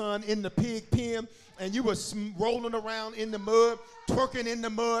prodigal son in the pig pen and you were rolling around in the mud, twerking in the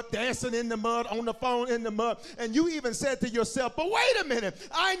mud, dancing in the mud, on the phone in the mud. And you even said to yourself, but wait a minute,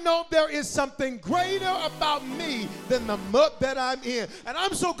 I know there is something greater about me than the mud that I'm in. And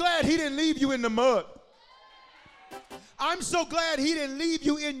I'm so glad he didn't leave you in the mud. I'm so glad he didn't leave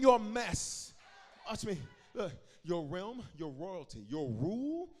you in your mess. Watch me. Look, your realm, your royalty, your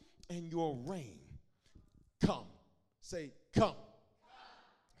rule, and your reign come. Say, come.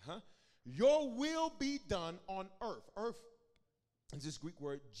 Huh? Your will be done on earth. Earth is this Greek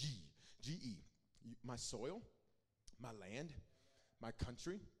word G-E. My soil, my land, my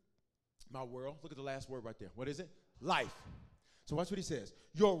country, my world. Look at the last word right there. What is it? Life. So watch what he says.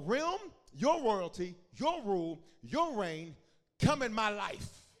 Your realm, your royalty, your rule, your reign come in my life.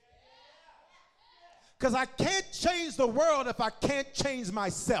 Because I can't change the world if I can't change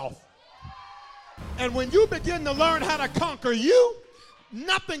myself. And when you begin to learn how to conquer you,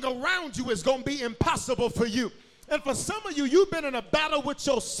 nothing around you is going to be impossible for you. And for some of you, you've been in a battle with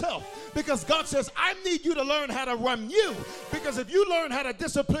yourself because God says, I need you to learn how to run you. Because if you learn how to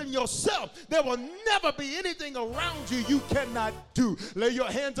discipline yourself, there will never be anything around you you cannot do. Lay your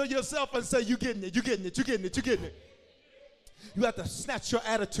hands on yourself and say, you're getting it, you're getting it, you're getting it, you're getting it. You have to snatch your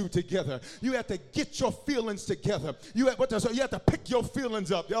attitude together. You have to get your feelings together. You have to pick your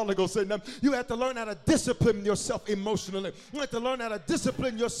feelings up. Y'all ain't gonna say nothing. You have to learn how to discipline yourself emotionally. You have to learn how to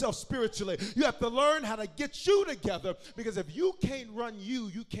discipline yourself spiritually. You have to learn how to get you together, because if you can't run you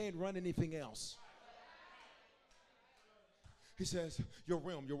can't run anything else. He says, your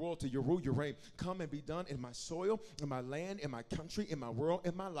realm, your royalty, your rule, your reign, come and be done in my soil, in my land, in my country, in my world,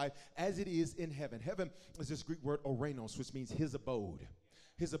 in my life, as it is in heaven. Heaven is this Greek word orenos, which means his abode.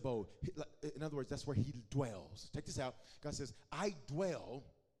 His abode. In other words, that's where he dwells. Check this out. God says, I dwell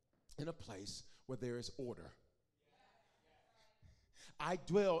in a place where there is order. I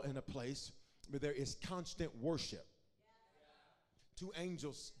dwell in a place where there is constant worship. Two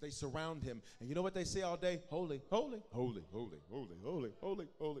angels, they surround him. And you know what they say all day? Holy, holy, holy, holy, holy, holy, holy,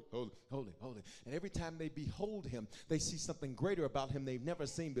 holy, holy, holy, holy. And every time they behold him, they see something greater about him they've never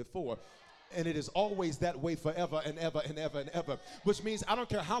seen before. And it is always that way forever and ever and ever and ever. Which means I don't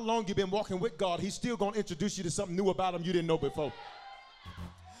care how long you've been walking with God, he's still going to introduce you to something new about him you didn't know before.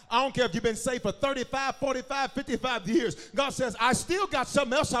 I don't care if you've been saved for 35, 45, 55 years. God says, I still got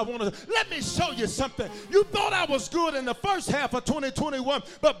something else I want to. Let me show you something. You thought I was good in the first half of 2021,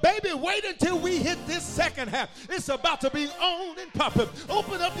 but baby, wait until we hit this second half. It's about to be on and popping.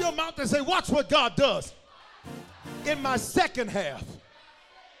 Open up your mouth and say, watch what God does in my second half.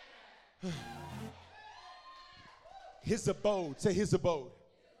 His abode. Say his abode.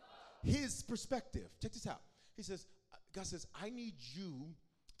 His perspective. Check this out. He says, God says, I need you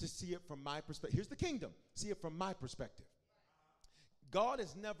to see it from my perspective. Here's the kingdom. See it from my perspective. God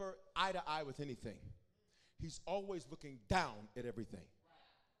is never eye to eye with anything. He's always looking down at everything.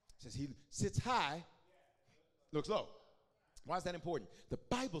 It says he sits high, looks low. Why is that important? The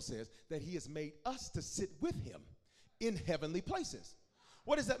Bible says that he has made us to sit with him in heavenly places.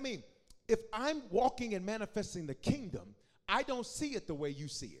 What does that mean? If I'm walking and manifesting the kingdom, I don't see it the way you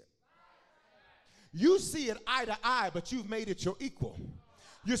see it. You see it eye to eye, but you've made it your equal.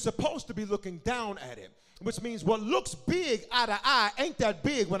 You're supposed to be looking down at it, which means what looks big eye to eye ain't that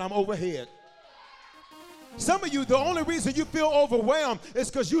big when I'm overhead. Some of you, the only reason you feel overwhelmed is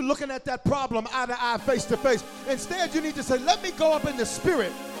because you're looking at that problem eye to eye, face to face. Instead, you need to say, let me go up in the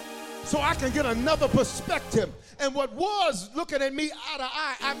spirit so I can get another perspective. And what was looking at me eye to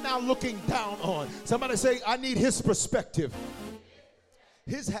eye, I'm now looking down on. Somebody say, I need his perspective.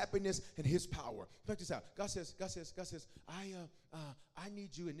 His happiness and his power. Check this out. God says, I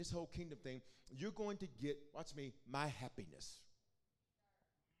need you in this whole kingdom thing. You're going to get, watch me, my happiness.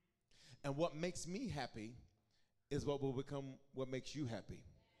 And what makes me happy is what will become what makes you happy.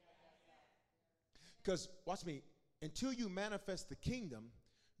 Because, watch me, until you manifest the kingdom,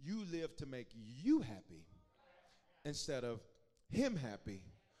 you live to make you happy instead of him happy,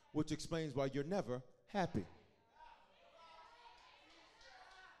 which explains why you're never happy.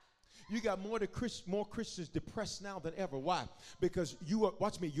 You got more Christians depressed now than ever. Why? Because you are,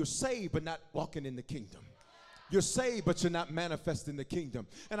 watch me, you're saved but not walking in the kingdom. You're saved, but you're not manifesting the kingdom.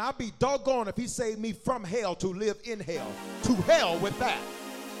 And I'll be doggone if he saved me from hell to live in hell. To hell with that.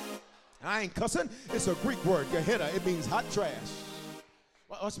 I ain't cussing. It's a Greek word, Gehenna. It means hot trash.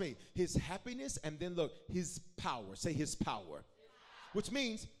 Watch me. His happiness, and then look, his power. Say his power. Which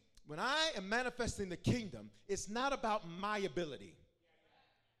means when I am manifesting the kingdom, it's not about my ability.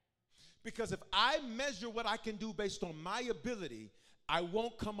 Because if I measure what I can do based on my ability, I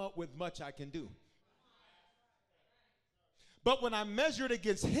won't come up with much I can do. But when I measure it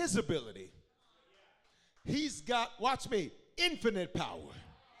against his ability, he's got, watch me, infinite power.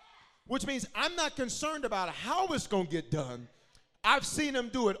 Which means I'm not concerned about how it's going to get done. I've seen him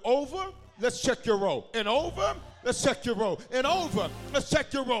do it over. Let's check your roll. And over. Let's check your roll. And over. Let's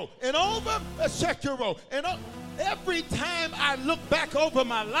check your roll. And over. Let's check your roll. And every time I look back over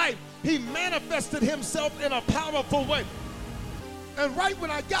my life, he manifested himself in a powerful way. And right when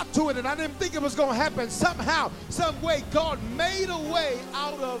I got to it and I didn't think it was going to happen, somehow, some way, God made a way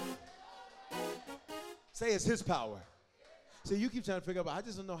out of, say it's his power. See, you keep trying to figure out, I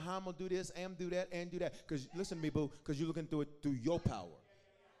just don't know how I'm going to do this and do that and do that. Because listen to me, boo, because you're looking through it through your power.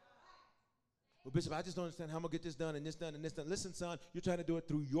 Well, Bishop, I just don't understand how I'm going to get this done and this done and this done. Listen, son, you're trying to do it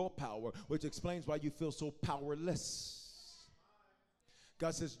through your power, which explains why you feel so powerless.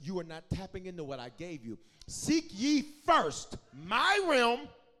 God says, you are not tapping into what I gave you. Seek ye first my realm,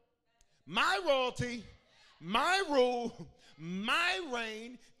 my royalty, my rule, my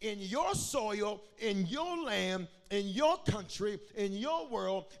reign in your soil, in your land, in your country, in your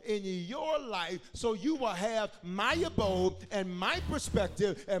world, in your life, so you will have my abode and my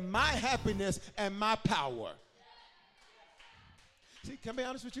perspective and my happiness and my power. See, can I be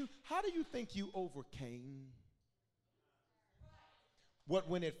honest with you? How do you think you overcame what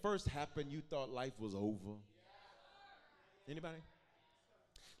when it first happened you thought life was over? Anybody?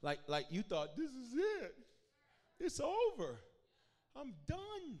 Like you thought, this is it. It's over. I'm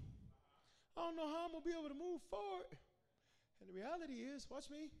done. I don't know how I'm going to be able to move forward. And the reality is, watch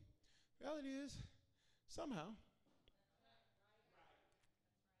me, reality is, somehow,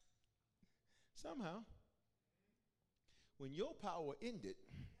 when your power ended,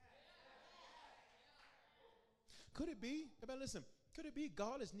 could it be, everybody listen, could it be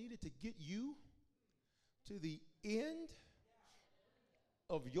God is needed to get you to the end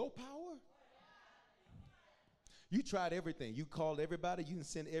of your power? You tried everything. You called everybody. You can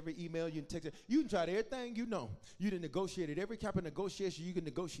send every email. You can text it. You can try everything you know. You done negotiated every type of negotiation you can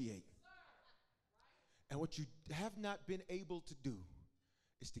negotiate. And what you have not been able to do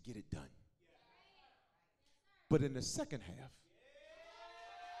is to get it done. But in the second half,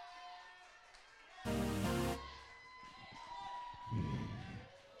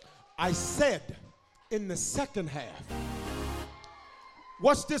 I said in the second half,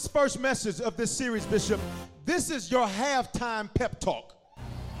 watch this first message of this series, Bishop. This is your halftime pep talk.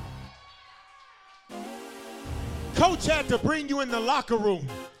 Coach had to bring you in the locker room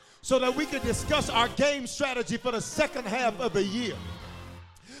so that we could discuss our game strategy for the second half of the year.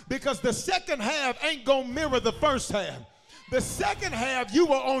 Because the second half ain't going to mirror the first half. The second half, you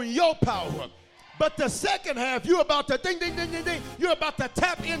were on your power. But the second half, you're about to ding, ding, ding, ding, ding. You're about to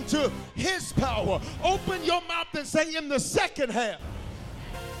tap into his power. Open your mouth and say, in the second half,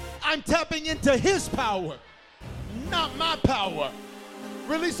 I'm tapping into his power, not my power.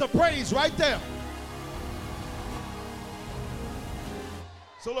 Release a praise right there.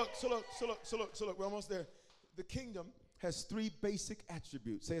 So look, we're almost there. The kingdom has 3 basic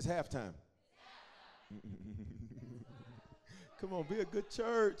attributes. Say it's halftime. Come on, be a good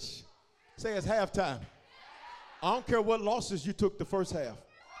church. Say it's halftime. I don't care what losses you took the first half.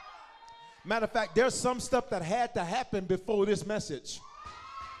 Matter of fact, there's some stuff that had to happen before this message.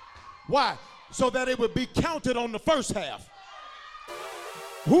 Why? So that it would be counted on the first half.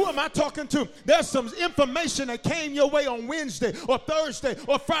 Who am I talking to? There's some information that came your way on Wednesday or Thursday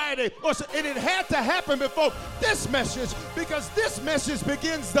or Friday, and it had to happen before this message, because this message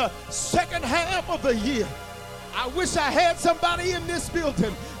begins the second half of the year. I wish I had somebody in this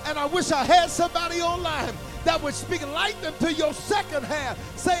building, and I wish I had somebody online that would speak light into your second half.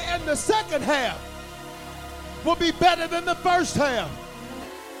 Say, and the second half will be better than the first half.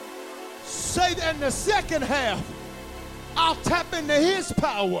 Say, and the second half, I'll tap into his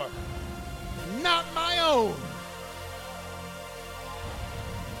power, not my own.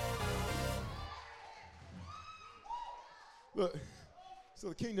 Look, so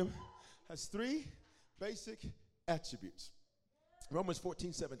the kingdom has 3 basic attributes. Romans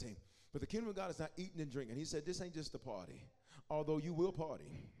 14:17. But the kingdom of God is not eating and drinking. He said, this ain't just a party, although you will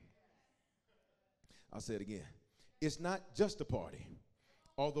party. I'll say it again. It's not just a party,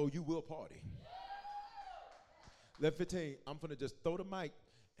 although you will party. Let me tell you, I'm going to just throw the mic,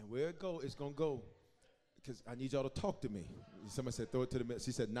 and where it go, it's going to go, because I need y'all to talk to me. Somebody said, throw it to the middle.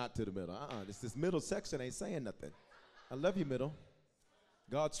 She said, not to the middle. This middle section ain't saying nothing. I love you, middle.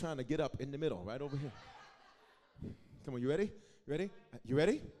 God's trying to get up in the middle, right over here. Come on, you ready? You ready? You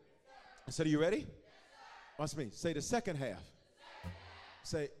ready? I said, are you ready? Watch me. Say the second half.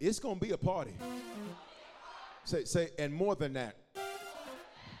 Say, it's going to be a party. Say, and more than that.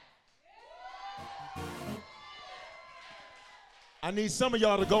 I need some of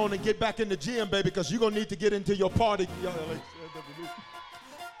y'all to go on and get back in the gym, baby, because you're going to need to get into your party.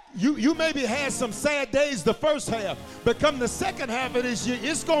 You maybe had some sad days the first half, but come the second half of this year,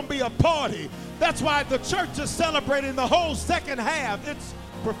 it's going to be a party. That's why the church is celebrating the whole second half. It's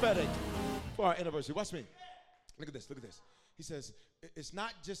prophetic for our anniversary. Watch me. Look at this. Look at this. He says, it's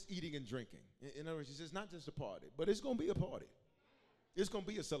not just eating and drinking. In other words, he says, it's not just a party, but it's going to be a party. It's going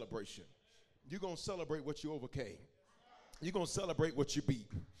to be a celebration. You're going to celebrate what you overcame. You're going to celebrate what you beat.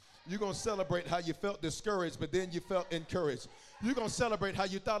 You're going to celebrate how you felt discouraged, but then you felt encouraged. You're going to celebrate how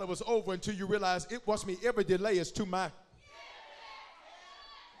you thought it was over until you realize every delay is to my.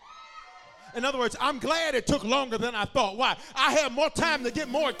 In other words, I'm glad it took longer than I thought. Why? I had more time to get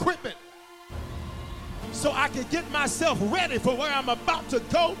more equipment so I could get myself ready for where I'm about to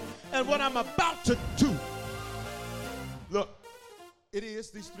go and what I'm about to do. Look, it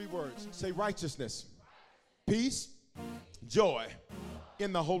is these 3 words. Say righteousness, peace, joy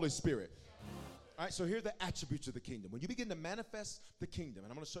in the Holy Spirit. All right, so here are the attributes of the kingdom. When you begin to manifest the kingdom,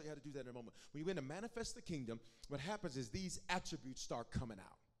 and I'm going to show you how to do that in a moment. When you begin to manifest the kingdom, what happens is these attributes start coming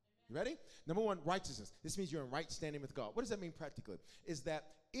out. You ready? Number 1, righteousness. This means you're in right standing with God. What does that mean practically? Is that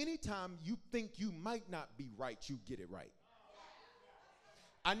anytime you think you might not be right, you get it right.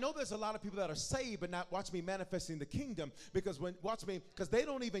 I know there's a lot of people that are saved but not, watch me, manifesting the kingdom, because because they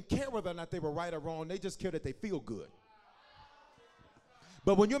don't even care whether or not they were right or wrong. They just care that they feel good.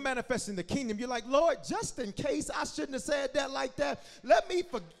 But when you're manifesting the kingdom, you're like, Lord, just in case I shouldn't have said that like that,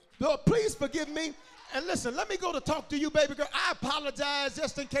 Lord, please forgive me. And listen, let me go to talk to you, baby girl. I apologize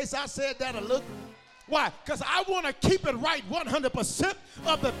just in case I said that a little. Why? Because I want to keep it right 100%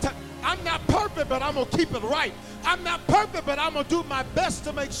 of the time. I'm not perfect, but I'm going to keep it right. I'm not perfect, but I'm going to do my best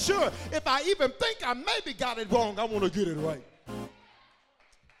to make sure if I even think I maybe got it wrong, I want to get it right.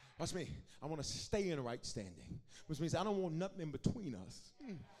 Watch me. I want to stay in right standing, which means I don't want nothing in between us.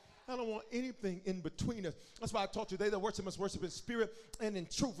 I don't want anything in between us. That's why I taught you, they that worship must worship in spirit and in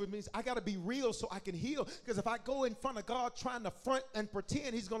truth. It means I got to be real so I can heal. Because if I go in front of God trying to front and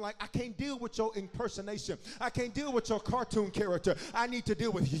pretend, he's going to I can't deal with your impersonation. I can't deal with your cartoon character. I need to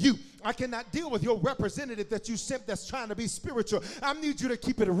deal with you. I cannot deal with your representative that you sent that's trying to be spiritual. I need you to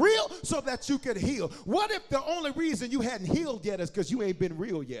keep it real so that you can heal. What if the only reason you hadn't healed yet is because you ain't been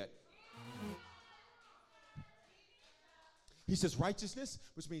real yet? He says righteousness,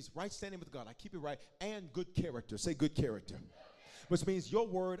 which means right standing with God. I keep it right. And good character. Say good character. Which means your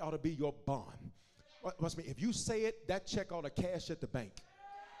word ought to be your bond. Watch me. If you say it, that check ought to cash at the bank.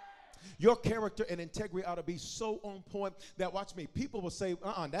 Your character and integrity ought to be so on point that, watch me, people will say,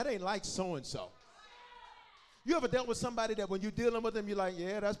 that ain't like so-and-so. You ever dealt with somebody that when you're dealing with them, you're like,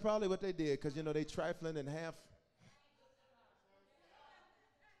 yeah, that's probably what they did because, they trifling and half.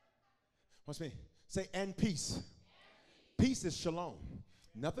 Watch me. Say, and peace. Peace is shalom.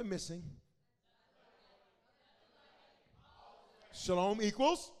 Nothing missing. Shalom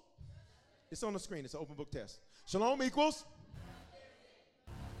equals. It's on the screen. It's an open book test. Shalom equals.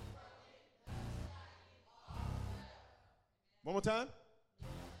 One more time.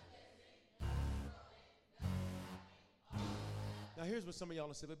 Now here's what some of y'all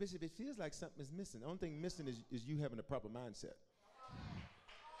will say, but Bishop, it feels like something is missing. The only thing missing is you having a proper mindset.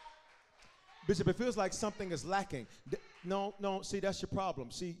 Bishop, it feels like something is lacking. No, see, that's your problem.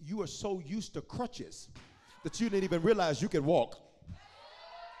 See, you are so used to crutches that you didn't even realize you could walk.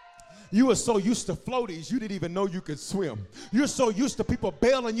 You were so used to floaties, you didn't even know you could swim. You're so used to people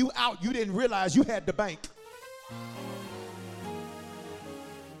bailing you out, you didn't realize you had the bank.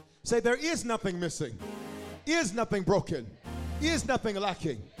 Say, there is nothing missing, is nothing broken, is nothing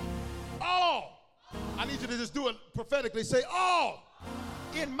lacking. All, I need you to just do it prophetically. Say, all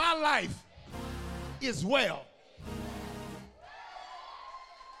in my life is well.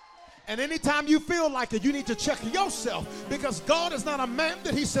 And anytime you feel like it, you need to check yourself, because God is not a man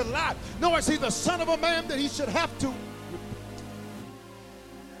that he should lie, nor is he the son of a man that he should have to.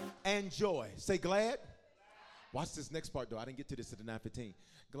 And joy. Say glad. Watch this next part, though. I didn't get to this at the 9:15.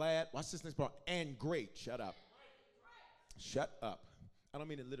 Glad. Watch this next part. And great. Shut up. Shut up. I don't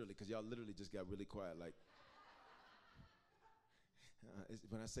mean it literally, because y'all literally just got really quiet. Like,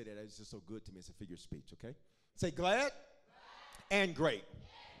 when I say that, it's just so good to me. It's a figure of speech, okay? Say glad and great.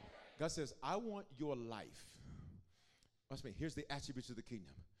 God says, I want your life. Watch me. Here's the attributes of the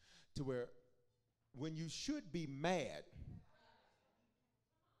kingdom. To where when you should be mad,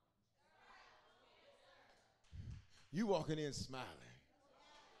 you walking in smiling.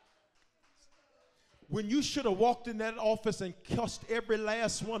 When you should have walked in that office and cussed every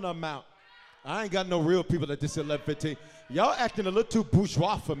last one of them out. I ain't got no real people at this 11:15. Y'all acting a little too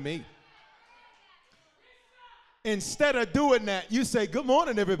bourgeois for me. Instead of doing that, you say, good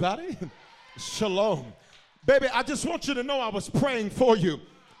morning, everybody. Shalom. Baby, I just want you to know I was praying for you.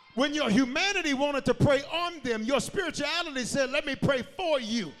 When your humanity wanted to pray on them, your spirituality said, let me pray for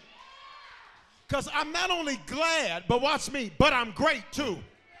you. Because I'm not only glad, but watch me, but I'm great too.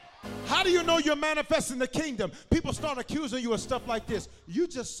 How do you know you're manifesting the kingdom? People start accusing you of stuff like this. You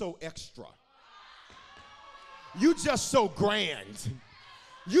just so extra. You just so grand.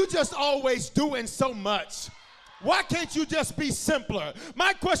 You just always doing so much. Why can't you just be simpler?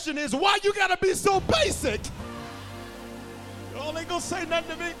 My question is, why you gotta be so basic? Y'all ain't gonna say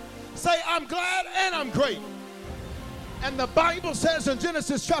nothing to me. Say, I'm glad and I'm great. And the Bible says in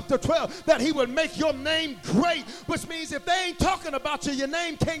Genesis chapter 12 that he would make your name great, which means if they ain't talking about you, your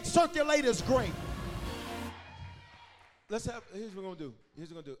name can't circulate as great. Here's what we're gonna do. Here's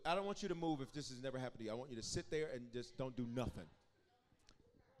what we're gonna do. I don't want you to move if this has never happened to you. I want you to sit there and just don't do nothing.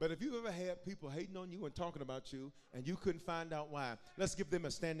 But if you ever had people hating on you and talking about you and you couldn't find out why, let's give them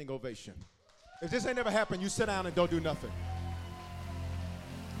a standing ovation. If this ain't never happened, you sit down and don't do nothing.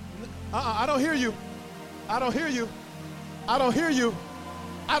 I don't hear you. I don't hear you. I don't hear you.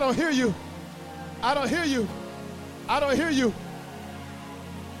 I don't hear you. I don't hear you. I don't hear you.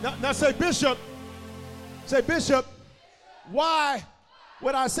 Now say, Bishop. Say, Bishop, why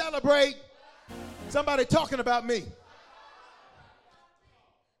would I celebrate somebody talking about me?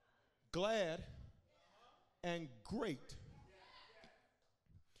 Glad and great.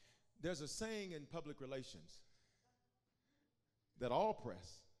 There's a saying in public relations that all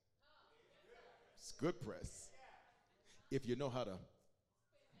press is good press if you know how to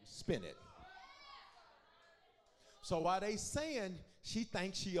spin it. So while they saying she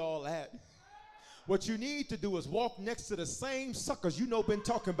thinks she all that, what you need to do is walk next to the same suckers you know been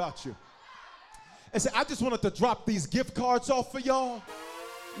talking about you and say, I just wanted to drop these gift cards off for y'all.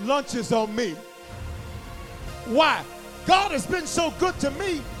 Lunch is on me. Why? God has been so good to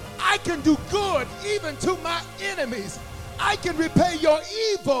me. I can do good even to my enemies. I can repay your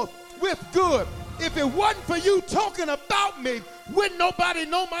evil with good. If it wasn't for you talking about me, wouldn't nobody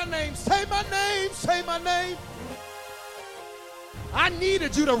know my name? Say my name, say my name. I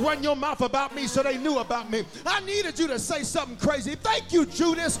needed you to run your mouth about me so they knew about me. I needed you to say something crazy. Thank you,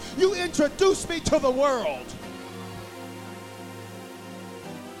 Judas. You introduced me to the world.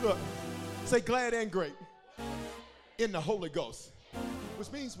 Look, say glad and great in the Holy Ghost.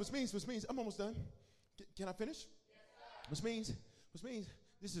 Which means, I'm almost done. Can I finish? Which means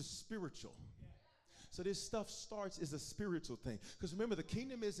this is spiritual. So this stuff starts as a spiritual thing. Because remember, the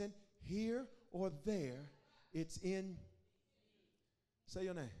kingdom isn't here or there. It's in, say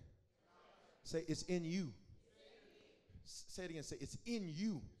your name. Say it's in you. Say it again. Say it's in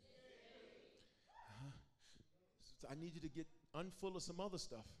you. So I need you to get unfull of some other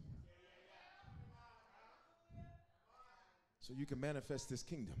stuff. so you can manifest this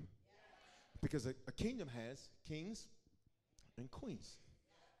kingdom. Because a kingdom has kings and queens.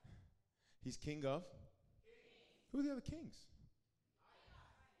 He's king of? Who are the other kings?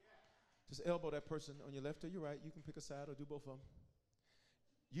 Just elbow that person on your left or your right. You can pick a side or do both of them.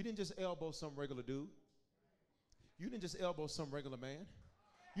 You didn't just elbow some regular dude. You didn't just elbow some regular man.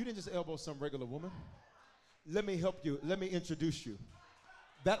 You didn't just elbow some regular woman. Let me help you. Let me introduce you.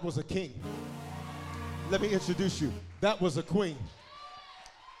 That was a king. Let me introduce you. That was a queen.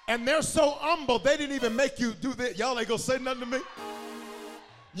 And they're so humble, they didn't even make you do that. Y'all ain't gonna say nothing to me.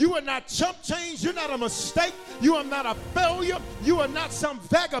 You are not chump change. You're not a mistake. You are not a failure. You are not some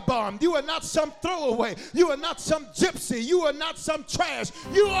vagabond. You are not some throwaway. You are not some gypsy. You are not some trash.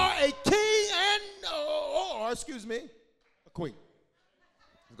 You are a king and, or excuse me, a queen.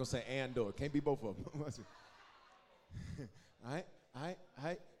 I was going to say and or. Can't be both of them. All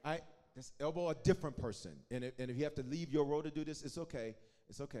right. Just elbow a different person. And if you have to leave your role to do this, it's okay.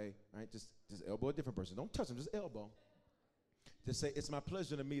 It's okay. All right. Just elbow a different person. Don't touch them. Just elbow. Just say, it's my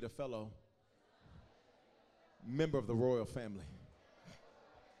pleasure to meet a fellow member of the royal family.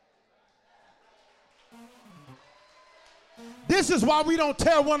 This is why we don't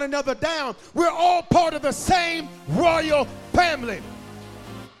tear one another down. We're all part of the same royal family.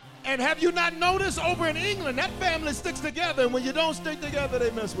 And have you not noticed over in England, that family sticks together, and when you don't stick together, they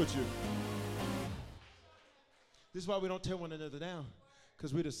mess with you. This is why we don't tear one another down,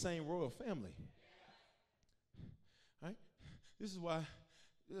 because we're the same royal family. Right? This is why,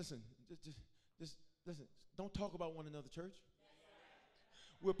 listen, just listen, don't talk about one another, church.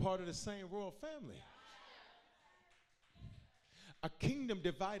 We're part of the same royal family. A kingdom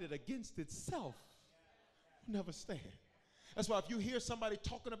divided against itself will never stand. That's why if you hear somebody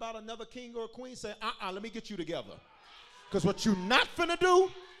talking about another king or a queen, say, let me get you together. Because what you not finna do,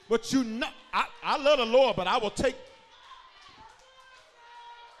 I love the Lord, but I will take.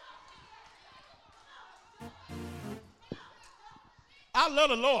 I love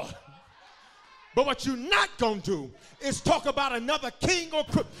the Lord. But what you're not going to do is talk about another king or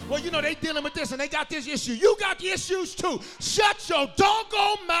queen. Well, you know, they dealing with this and they got this issue. You got the issues too. Shut your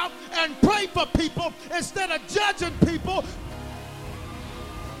doggone mouth and pray for people instead of judging people.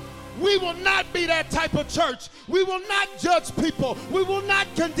 We will not be that type of church. We will not judge people. We will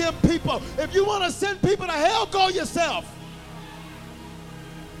not condemn people. If you want to send people to hell, go yourself.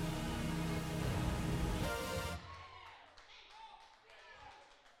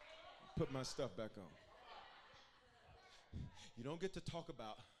 Put my stuff back on. You don't get to talk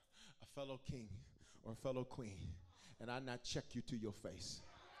about a fellow king or a fellow queen and I not check you to your face.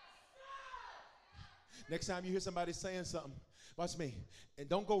 Next time you hear somebody saying something, watch me, and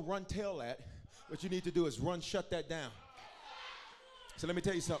don't go run tell that. What you need to do is run shut that down. So let me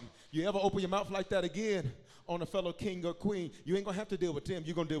tell you something. You ever open your mouth like that again on a fellow king or queen, you ain't going to have to deal with them.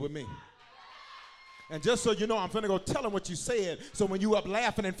 You're going to deal with me. And just so you know, I'm finna go tell them what you said, so when you up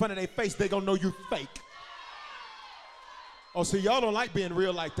laughing in front of their face, they gonna know you fake. Oh, see, y'all don't like being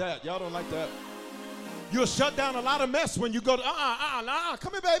real like that. Y'all don't like that. You'll shut down a lot of mess when you go to,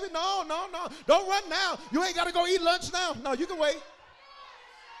 come here, baby. No. Don't run now. You ain't gotta go eat lunch now. No, you can wait.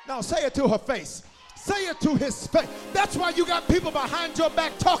 Now, say it to her face. Say it to his face. That's why you got people behind your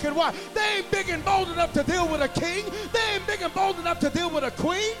back talking. Why? They ain't big and bold enough to deal with a king. They ain't big and bold enough to deal with a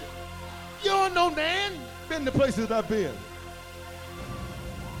queen. You don't know, man. Been the places I've been.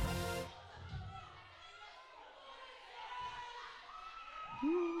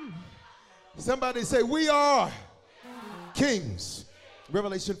 Somebody say, we are kings.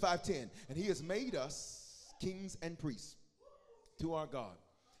 Revelation 5:10. And he has made us kings and priests to our God.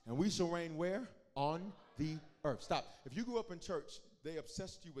 And we shall reign where? On the earth. Stop. If you grew up in church, they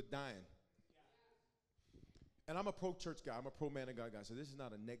obsessed you with dying. And I'm a pro-church guy. I'm a pro-man of God guy. So this is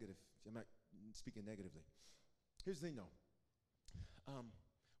not a negative. I'm not speaking negatively. Here's the thing, though.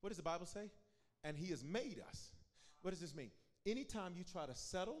 What does the Bible say? And he has made us. What does this mean? Anytime you try to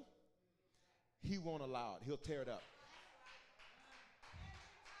settle, he won't allow it. He'll tear it up.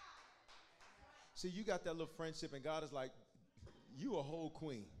 See, you got that little friendship, and God is like, you a whole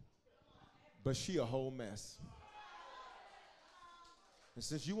queen, but she a whole mess. And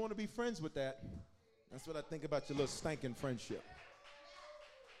since you want to be friends with that, that's what I think about your little stinking friendship.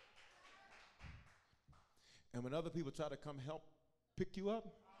 And when other people try to come help pick you up,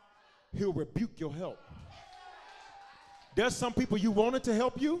 he'll rebuke your help. There's some people you wanted to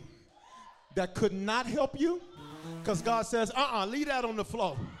help you that could not help you because God says, leave that on the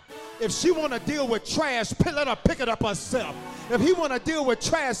floor. If she want to deal with trash, let her pick it up herself. If he want to deal with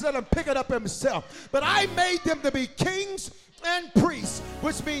trash, let him pick it up himself. But I made them to be kings and priest,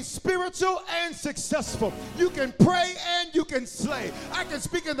 which means spiritual and successful. You can pray and you can slay. I can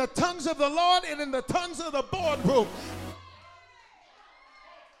speak in the tongues of the Lord and in the tongues of the boardroom.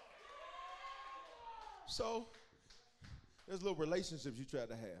 So, there's little relationships you try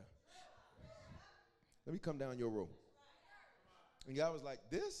to have. Let me come down your row. And God was like,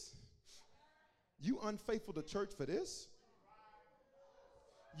 this? You unfaithful to church for this?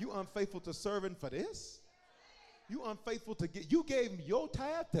 You unfaithful to serving for this? You unfaithful to get, you gave your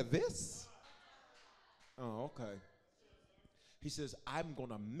tithe to this? Oh, okay. He says, I'm going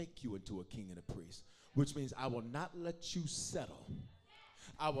to make you into a king and a priest, which means I will not let you settle.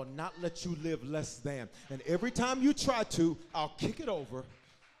 I will not let you live less than. And every time you try to, I'll kick it over.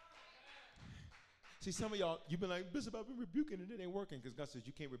 See, some of y'all, you've been like, Bishop, I've been rebuking and it ain't working, because God says,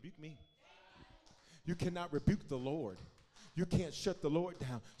 you can't rebuke me. You cannot rebuke the Lord. You can't shut the Lord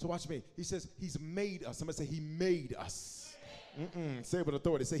down. So watch me. He says he's made us. Somebody say he made us. Say it with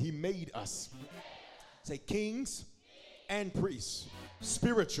authority. Say he made us. Say kings and priests,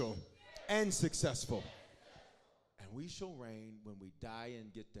 spiritual and successful. And we shall reign when we die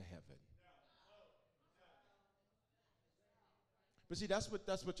and get to heaven. But see, that's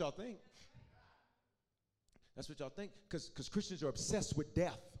what y'all think. That's what y'all think. Because Christians are obsessed with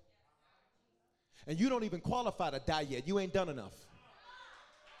death. And you don't even qualify to die yet. You ain't done enough.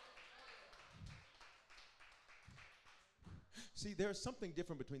 See, there's something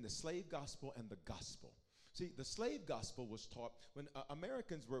different between the slave gospel and the gospel. See, the slave gospel was taught when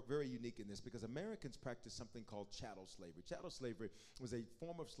Americans were very unique in this, because Americans practiced something called chattel slavery. Chattel slavery was a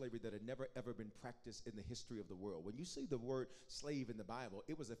form of slavery that had never, ever been practiced in the history of the world. When you see the word slave in the Bible,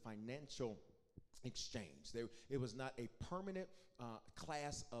 it was a financial exchange. It was not a permanent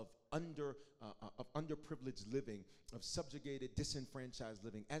class of underprivileged living, of subjugated, disenfranchised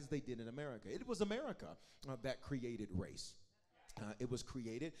living, as they did in America. It was America that created race. It was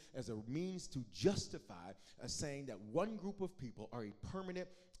created as a means to justify saying that one group of people are a permanent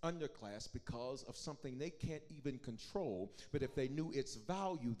underclass because of something they can't even control, but if they knew its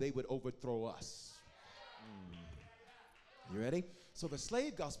value, they would overthrow us. You ready? So the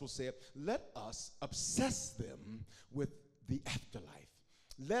slave gospel said, let us obsess them with the afterlife.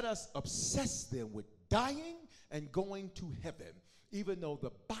 Let us obsess them with dying and going to heaven, even though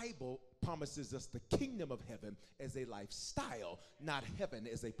the Bible promises us the kingdom of heaven as a lifestyle, not heaven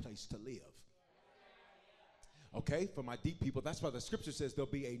as a place to live. Okay, for my deep people, that's why the scripture says there'll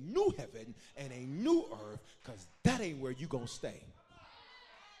be a new heaven and a new earth, because that ain't where you gonna stay.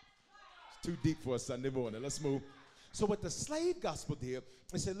 It's too deep for a Sunday morning. Let's move. So what the slave gospel did,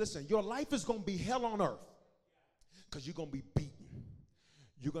 it said, listen, your life is going to be hell on earth, because you're going to be beaten.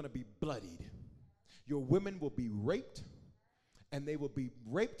 You're going to be bloodied. Your women will be raped, and they will be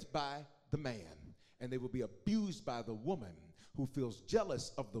raped by the man, and they will be abused by the woman who feels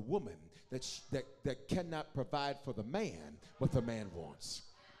jealous of the woman that cannot provide for the man what the man wants.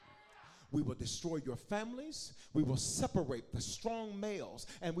 We will destroy your families. We will separate the strong males,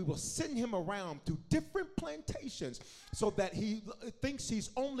 and we will send him around to different plantations so that he thinks he's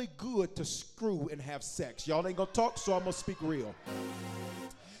only good to screw and have sex. Y'all ain't gonna talk, so I'm gonna speak real.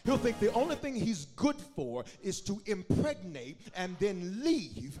 He'll think the only thing he's good for is to impregnate and then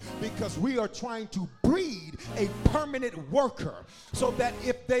leave, because we are trying to breed a permanent worker, so that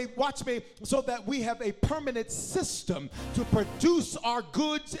if they, watch me, so that we have a permanent system to produce our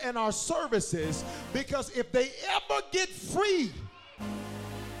goods and our services, because if they ever get free,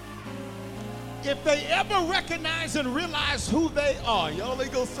 if they ever recognize and realize who they are, y'all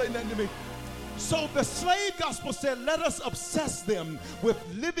ain't gonna say nothing to me. So the slave gospel said, let us obsess them with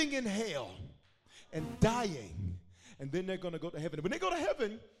living in hell and dying, and then they're going to go to heaven. When they go to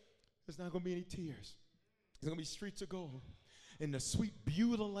heaven, there's not going to be any tears. There's going to be streets of gold in the sweet,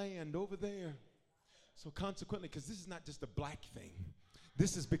 beautiful land over there. So consequently, because this is not just a black thing,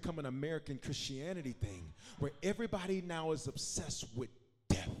 this has become an American Christianity thing, where everybody now is obsessed with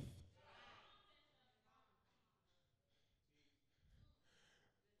death.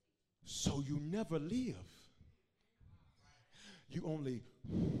 So you never live. You only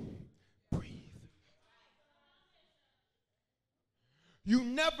breathe. You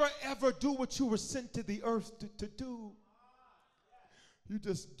never ever do what you were sent to the earth to do. You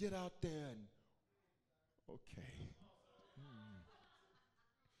just get out there and, okay.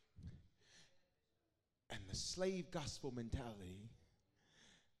 And the slave gospel mentality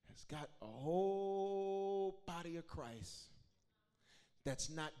has got a whole body of Christ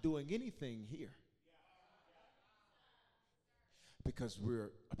that's not doing anything here, because we're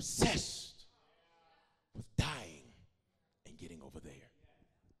obsessed with dying and getting over there.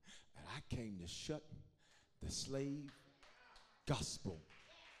 And I came to shut the slave gospel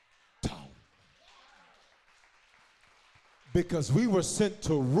town. Because we were sent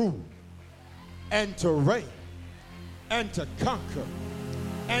to rule and to reign and to conquer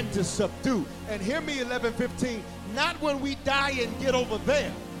and to subdue. And hear me, 11:15, not when we die and get over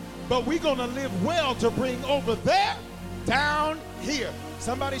there, but we're going to live well to bring over there down here.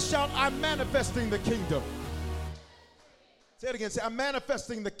 Somebody shout, I'm manifesting the kingdom. Say it again. Say, I'm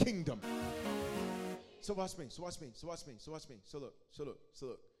manifesting the kingdom. So watch me. So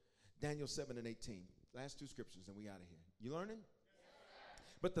look. Daniel 7 and 18. Last two scriptures and we out of here. You learning?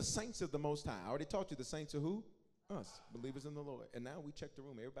 But the saints of the Most High. I already taught you the saints of who? Us, believers in the Lord. And now we check the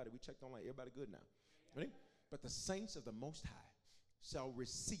room. Everybody, we checked online. Everybody good now. Ready? But the saints of the Most High shall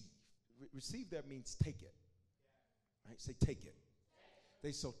receive. Receive there means take it. Right? Say take it.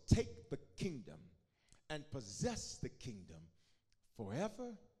 They shall take the kingdom and possess the kingdom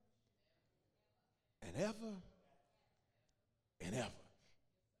forever and ever and ever.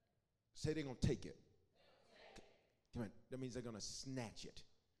 Say they're going to take it. Come on. That means they're going to snatch it.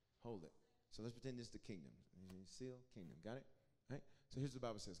 Hold it. So let's pretend this is the kingdom. Seal, kingdom. Got it? Right? So here's what the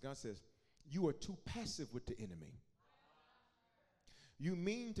Bible says. God says, you are too passive with the enemy. You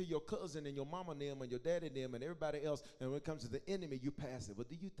mean to your cousin and your mama and them and your daddy and them and everybody else, and when it comes to the enemy, you passive. But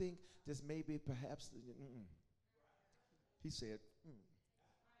do you think just maybe, perhaps, he said,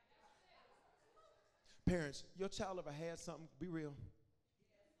 Parents, your child ever had something, be real,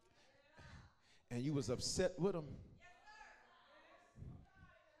 and you was upset with them,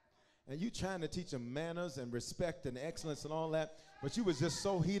 and you trying to teach them manners and respect and excellence and all that, but you was just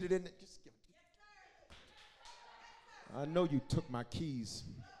so heated in it. I know you took my keys.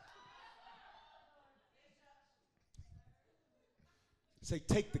 Say,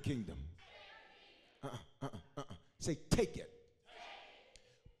 take the kingdom. Say, take it.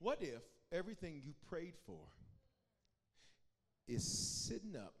 What if everything you prayed for is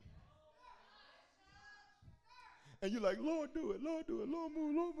sitting up and you're like, Lord, do it, Lord, do it, Lord,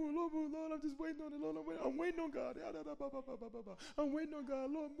 move, Lord, move, Lord, move, Lord, I'm just waiting on it, Lord, I'm waiting on God. I'm waiting on God,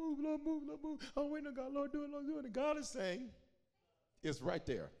 Lord, move, Lord, move, Lord, move. I'm waiting on God, Lord, do it, Lord, do it. And God is saying, it's right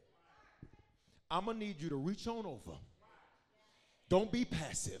there. I'm going to need you to reach on over. Don't be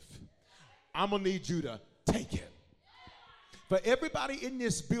passive. I'm going to need you to take it. For everybody in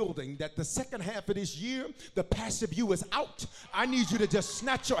this building that the second half of this year, the passive you is out, I need you to just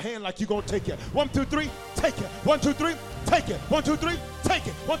snatch your hand like you're going to take it. 1, 2, 3, take it. 1, 2, 3, take it. 1, 2, 3, take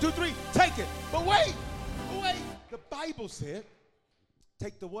it. 1, 2, 3, take it. But wait. The Bible said,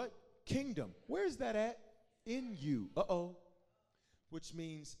 take the what? Kingdom. Where's that at? In you. Which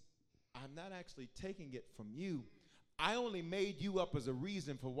means I'm not actually taking it from you. I only made you up as a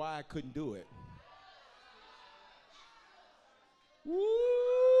reason for why I couldn't do it. Woo,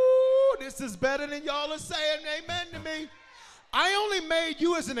 this is better than y'all are saying amen to me. I only made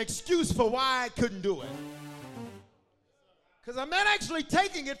you as an excuse for why I couldn't do it. Because I'm not actually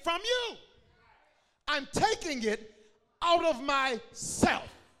taking it from you. I'm taking it out of myself.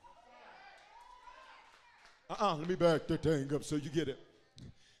 Let me back that thing up so you get it.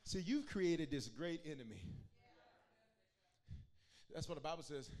 See, you've created this great enemy. That's what the Bible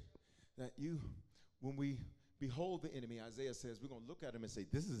says, that when we behold the enemy, Isaiah says, we're going to look at him and say,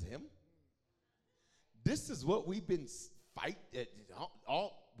 this is him? This is what we've been fighting.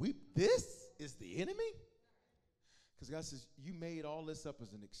 This is the enemy? Because God says, you made all this up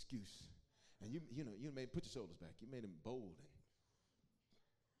as an excuse. And you made, put your shoulders back. You made him bold.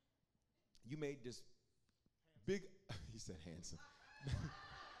 And you made this big, he said handsome.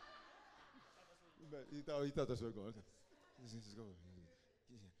 he thought that's where we're going.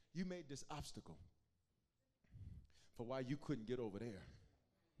 You made this obstacle for why you couldn't get over there.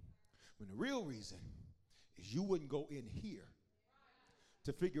 When the real reason is you wouldn't go in here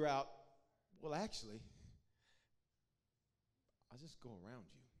to figure out, well, actually, I'll just go around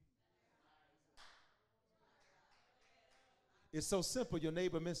you. It's so simple, your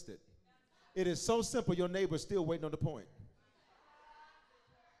neighbor missed it. It is so simple, your neighbor's still waiting on the point.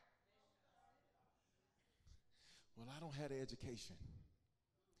 Well, I don't have the education.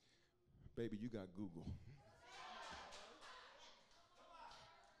 Baby, you got Google.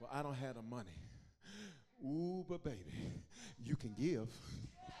 Well, I don't have the money. Ooh, but baby, you can give.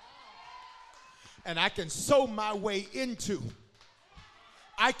 And I can sow my way into.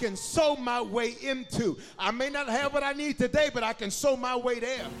 I may not have what I need today, but I can sow my way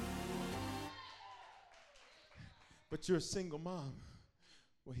there. But you're a single mom.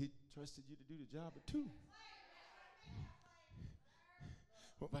 Well, he trusted you to do the job of two.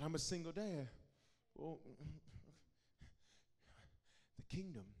 Well, but I'm a single dad. Well, the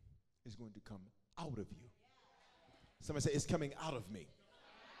kingdom is going to come out of you. Somebody say, it's coming out of me.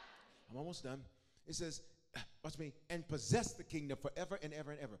 I'm almost done. It says, watch me, and possess the kingdom forever and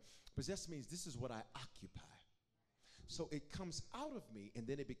ever and ever. Possess means this is what I occupy. So it comes out of me, and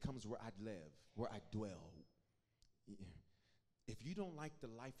then it becomes where I live, where I dwell. If you don't like the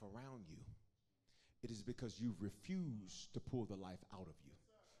life around you, it is because you've refused to pull the life out of you.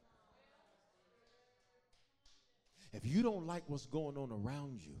 If you don't like what's going on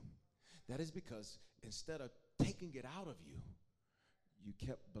around you, that is because instead of taking it out of you, you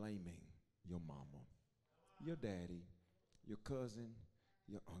kept blaming your mama, your daddy, your cousin,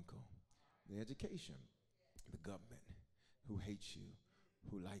 your uncle, the education, the government, who hates you,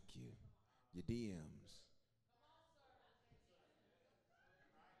 who like you, your DMs,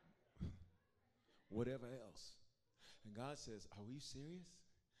 whatever else. And God says, are we serious?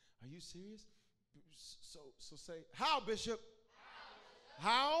 Are you serious? So say, how, Bishop?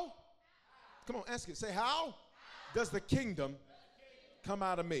 How? Come on, ask it. Say, how does the kingdom come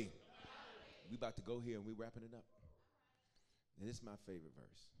out of me? We about to go here and we wrapping it up. And this is my favorite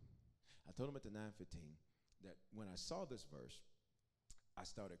verse. I told him at the 9:15 that when I saw this verse, I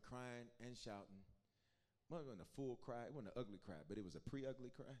started crying and shouting. Well, it wasn't a full cry. It wasn't an ugly cry, but it was a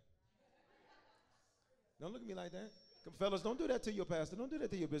pre-ugly cry. Don't look at me like that. Come, fellas, don't do that to your pastor. Don't do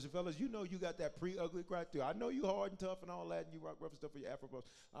that to your bishop. Fellas, you know you got that pre-ugly cry too. I know you hard and tough and all that, and you rock rough stuff for your Afro bros.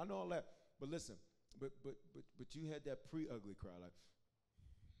 I know all that. But listen, but you had that pre-ugly cry, like.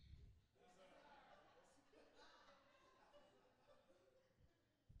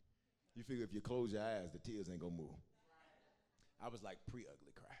 You figure if you close your eyes, the tears ain't gonna move. I was like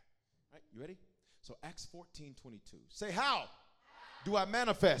pre-ugly cry. All right, you ready? So Acts 14:22. Say, how do I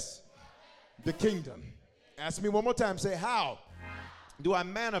manifest the kingdom? Ask me one more time. Say, how do I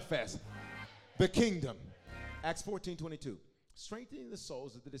manifest the kingdom? Acts 14:22. Strengthening the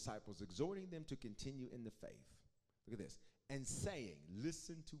souls of the disciples, exhorting them to continue in the faith. Look at this. And saying,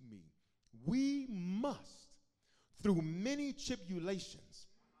 listen to me, we must, through many tribulations,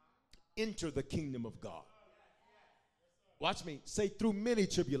 enter the kingdom of God. Watch me. Say, through many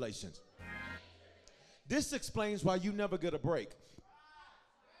tribulations. This explains why you never get a break.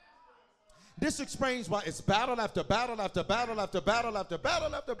 This explains why it's battle after battle after battle after battle after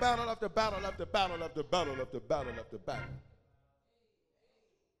battle after battle after battle after battle after battle after battle after battle.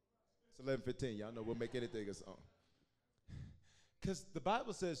 It's 11:15. Y'all know we'll make anything a song. Because the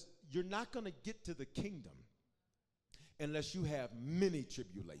Bible says you're not going to get to the kingdom unless you have many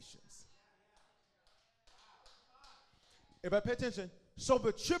tribulations. Everybody pay attention. So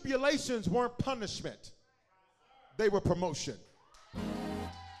the tribulations weren't punishment. They were promotion.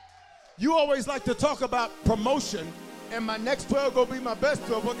 You always like to talk about promotion, and my next 12 gonna be my best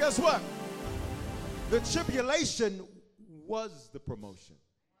 12. Well, guess what? The tribulation was the promotion.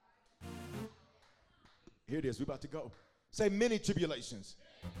 Here it is. We're about to go. Say many tribulations.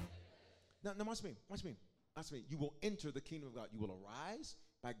 Now watch me. Watch me. Watch me. You will enter the kingdom of God. You will arise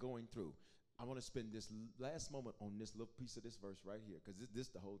by going through. I want to spend this last moment on this little piece of this verse right here, because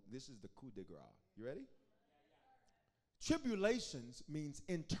this is the coup de grace. You ready? Tribulations means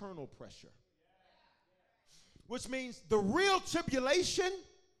internal pressure, which means the real tribulation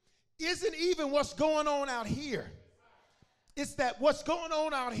isn't even what's going on out here. It's that what's going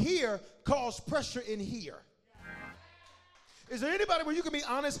on out here caused pressure in here. Is there anybody where you can be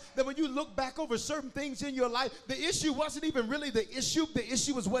honest that when you look back over certain things in your life, the issue wasn't even really the issue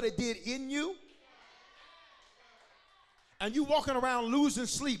was what it did in you? And you walking around losing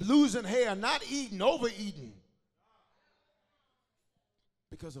sleep, losing hair, not eating, overeating,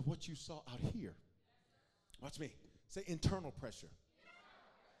 because of what you saw out here. Watch me. Say internal pressure.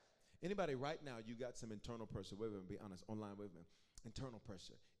 Anybody right now, you got some internal pressure. Wait a minute, be honest. Online, wait a minute. Internal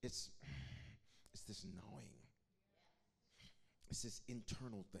pressure. It's this gnawing. It's this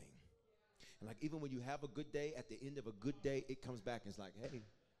internal thing. And like even when you have a good day, at the end of a good day, it comes back and it's like, hey.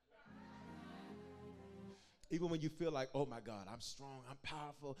 Even when you feel like, oh my God, I'm strong, I'm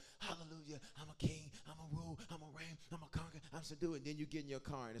powerful, hallelujah, I'm a king, I'm a rule, I'm a reign, I'm a conquer, I'm subdue. And then you get in your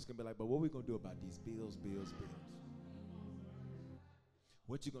car and it's going to be like, but what are we going to do about these bills?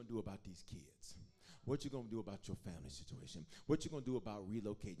 What you going to do about these kids? What you going to do about your family situation? What you going to do about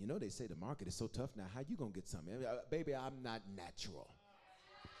relocating? You know, they say the market is so tough now. How you going to get something? Baby, I'm not natural.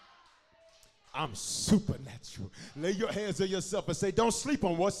 I'm supernatural. Lay your hands on yourself and say, don't sleep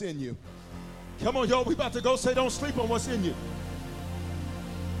on what's in you. Come on, y'all. We about to go. Say, don't sleep on what's in you.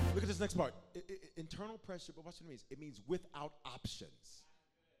 Look at this next part. Internal pressure, but watch what it means. It means without options.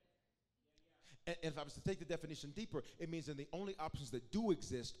 And if I was to take the definition deeper, it means that the only options that do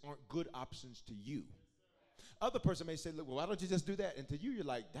exist aren't good options to you. Other person may say, look, well, why don't you just do that? And to you, you're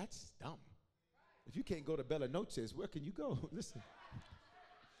like, that's dumb. If you can't go to Bella Noches, where can you go? Listen.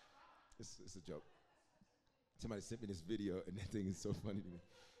 It's a joke. Somebody sent me this video, and that thing is so funny to me.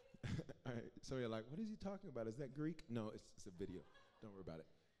 All right, some of you are like, what is he talking about? Is that Greek? No, it's a video. Don't worry about it.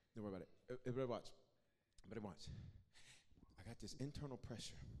 Don't worry about it. Everybody watch. Everybody watch. I got this internal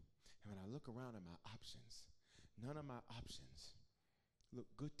pressure. And when I look around at my options, none of my options look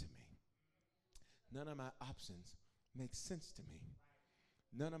good to me. None of my options make sense to me.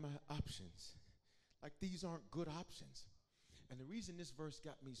 None of my options, like these aren't good options. And the reason this verse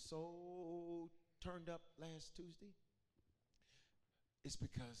got me so turned up last Tuesday is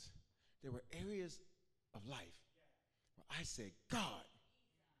because there were areas of life where I said, God,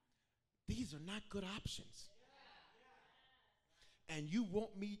 these are not good options. And you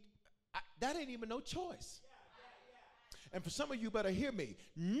want me, that ain't even no choice. And for some of you better hear me,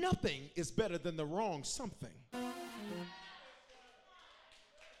 nothing is better than the wrong something.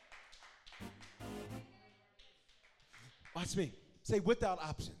 Watch me. Say without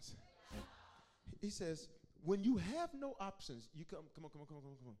options. He says, when you have no options, you come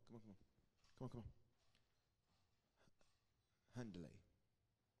on. Handle.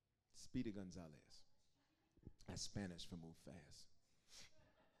 Speedy Gonzalez. That's Spanish for move fast.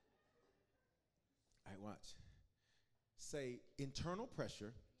 All right, watch. Say internal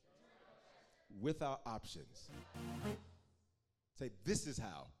pressure without options. Say, this is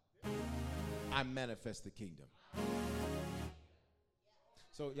how I manifest the kingdom.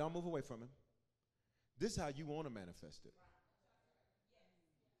 So y'all move away from him. This is how you want to manifest it.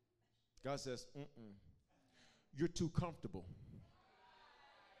 God says, you're too comfortable.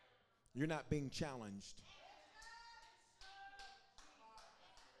 You're not being challenged.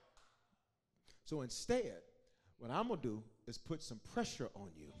 So instead, what I'm going to do is put some pressure on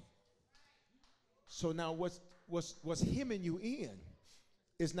you. So now what's hemming you in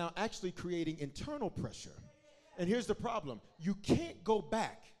is now actually creating internal pressure. And here's the problem. You can't go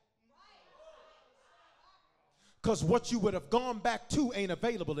back. Because what you would have gone back to ain't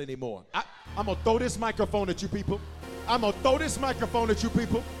available anymore. I'm going to throw this microphone at you people.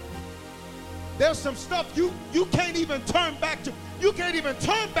 There's some stuff you can't even turn back to. You can't even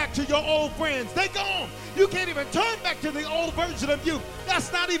turn back to your old friends. They gone. You can't even turn back to the old version of you.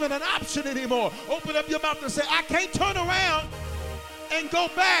 That's not even an option anymore. Open up your mouth and say, I can't turn around and go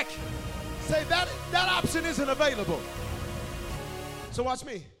back. Say that option isn't available. So watch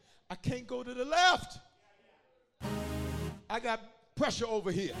me. I can't go to the left. I got pressure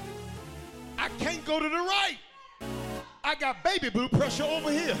over here. I can't go to the right. I got baby blue pressure over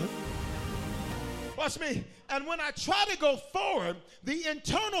here. Watch me. And when I try to go forward, the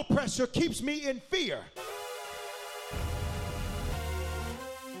internal pressure keeps me in fear.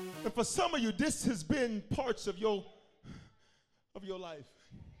 And for some of you, this has been parts of your life.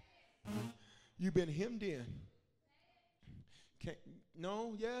 You've been hemmed in.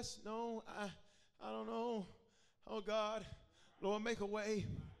 No, yes, no, I don't know. Oh, God, Lord, make a way.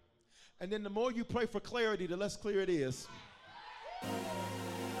 And then the more you pray for clarity, the less clear it is.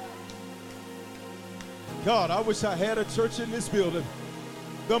 God, I wish I had a church in this building.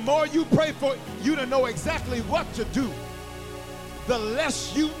 The more you pray for you to know exactly what to do, the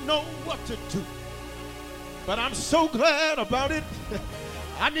less you know what to do. But I'm so glad about it.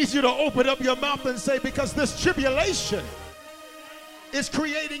 I need you to open up your mouth and say, because this tribulation is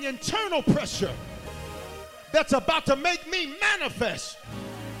creating internal pressure that's about to make me manifest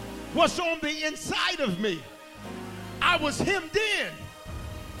what's on the inside of me. I was hemmed in,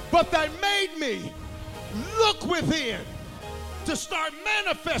 but that made me look within to start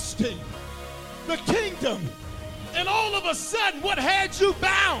manifesting the kingdom. And all of a sudden, what had you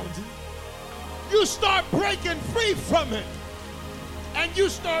bound, you start breaking free from it. And you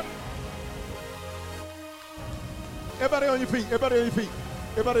start. Everybody on your feet. Everybody on your feet.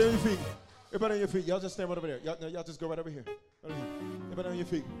 Everybody on your feet. Everybody on your feet. Y'all just stand right over there. Y'all just go right over here. Everybody on your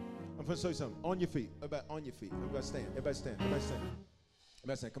feet. I'm going to show you something. On your feet. Everybody on your feet. Everybody stand. Everybody stand. Everybody stand.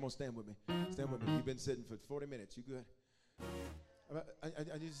 Everybody stand. Come on, stand with me. Stand with me. You've been sitting for 40 minutes. You good?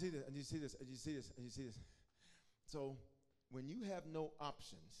 I need to see this. I need to see this. I need to see this. I need to see this. So when you have no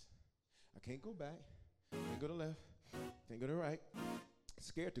options, I can't go back. Can't go to the left. Can't go to the right.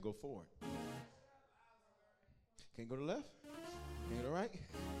 Scared to go forward. Can't go to the left. Can't go to the right.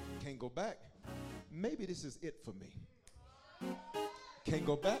 Can't go back. Maybe this is it for me. Can't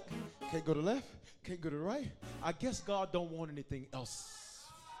go back. Can't go to the left. Can't go to the right. I guess God don't want anything else.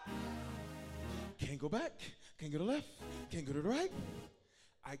 Can't go back. Can't go to the left. Can't go to the right.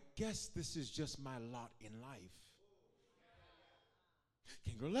 I guess this is just my lot in life.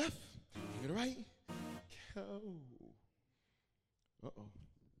 Can't go to the left. Can't go to the right. Oh. Uh-oh.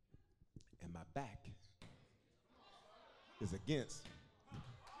 Am and my back is against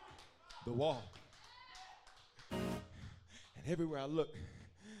the wall. And everywhere I look,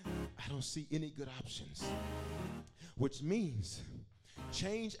 I don't see any good options, which means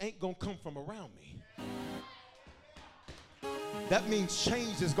change ain't gonna come from around me. That means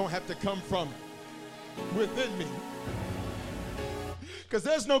change is gonna have to come from within me, because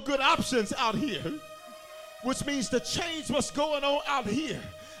there's no good options out here, which means to change what's going on out here,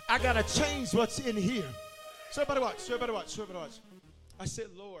 I gotta change what's in here. So everybody watch, so everybody watch, so everybody watch. I said,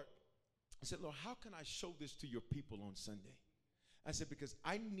 Lord, how can I show this to your people on Sunday? I said, because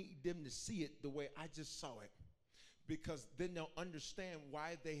I need them to see it the way I just saw it, because then they'll understand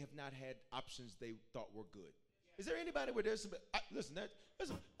why they have not had options they thought were good. Is there anybody where there's some, listen,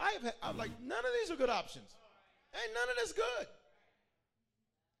 I'm like, none of these are good options. Ain't none of this good.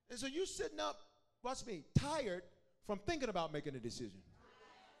 And so you sitting up, watch me, tired from thinking about making a decision.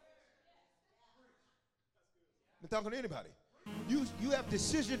 I'm talking to anybody. You have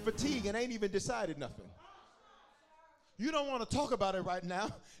decision fatigue and ain't even decided nothing. You don't want to talk about it right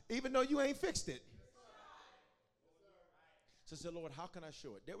now, even though you ain't fixed it. So I said, Lord, how can I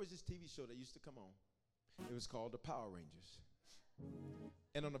show it? There was this TV show that used to come on. It was called The Power Rangers.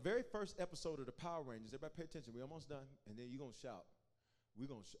 And on the very first episode of The Power Rangers, everybody pay attention. We're almost done. And then you're going to shout. We're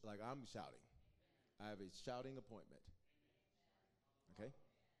going to, like I'm shouting. I have a shouting appointment. Okay?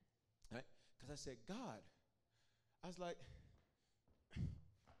 All right? Because I said, God, I was like,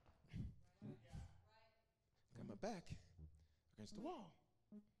 got my back against the wall.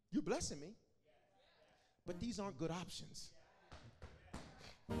 You're blessing me, but these aren't good options.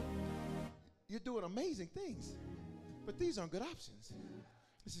 You're doing amazing things, but these aren't good options.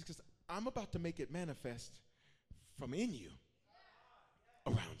 This is because I'm about to make it manifest from in you,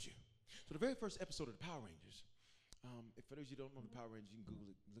 around you. So the very first episode of the Power Rangers, if for those of you who don't know the Power Rangers, you can Google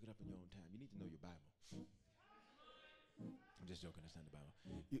it, look it up in your own time. You need to know your Bible. I'm just joking, that's not the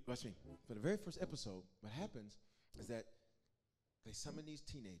Bible. Watch me. For the very first episode, what happens is that they summon these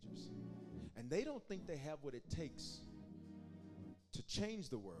teenagers, and they don't think they have what it takes to change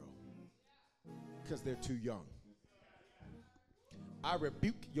the world because they're too young. I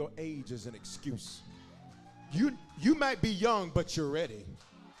rebuke your age as an excuse. You might be young, but you're ready.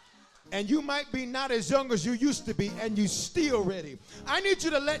 And you might be not as young as you used to be, and you still ready. I need you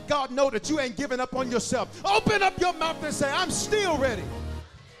to let God know that you ain't giving up on yourself. Open up your mouth and say, I'm still ready.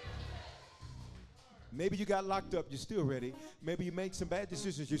 Maybe you got locked up, you're still ready. Maybe you made some bad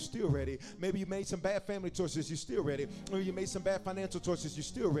decisions, you're still ready. Maybe you made some bad family choices, you're still ready. Maybe you made some bad financial choices, you're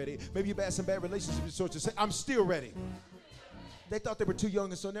still ready. Maybe you made some bad relationship choices, say, I'm still ready. They thought they were too young,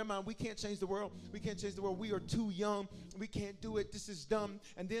 and so never mind, we can't change the world. We can't change the world. We are too young. We can't do it. This is dumb.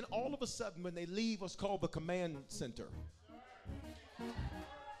 And then all of a sudden, when they leave what's called the command center,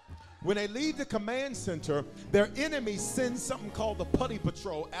 when they leave the command center, their enemy sends something called the putty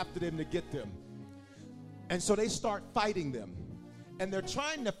patrol after them to get them. And so they start fighting them. And they're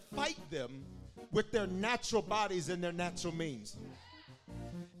trying to fight them with their natural bodies and their natural means.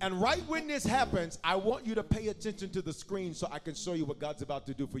 And right when this happens, I want you to pay attention to the screen so I can show you what God's about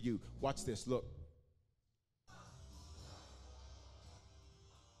to do for you. Watch this, look.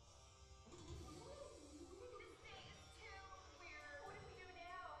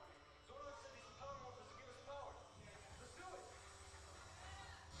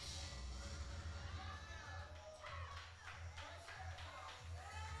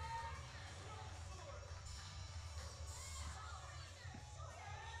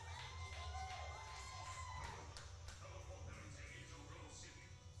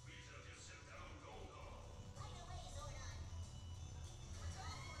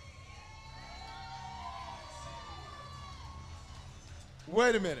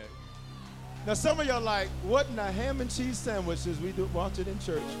 Wait a minute. Now some of y'all like, what in the ham and cheese sandwiches we do watch it in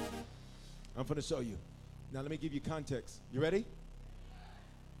church? I'm going to show you. Now let me give you context. You ready?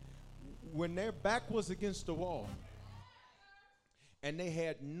 When their back was against the wall and they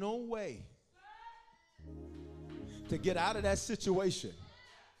had no way to get out of that situation,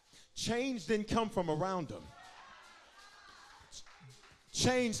 change didn't come from around them.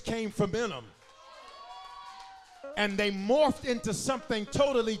 Change came from in them. And they morphed into something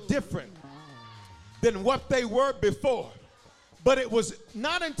totally different than what they were before. But it was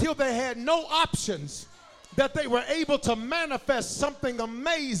not until they had no options that they were able to manifest something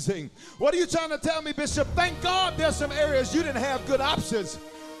amazing. What are you trying to tell me, Bishop? Thank God there's some areas you didn't have good options,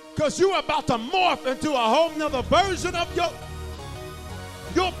 because you're about to morph into a whole nother version of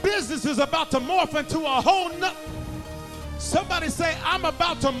your business is about to morph into a whole nother. Somebody say, I'm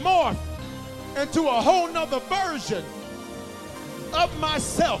about to morph into a whole nother version of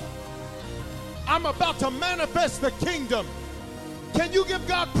myself. I'm about to manifest the kingdom. Can you give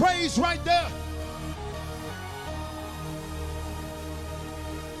God praise right there?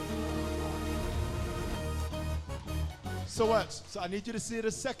 So what? So I need you to see it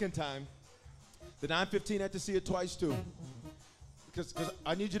a second time. The 9:15 had to see it twice too. Because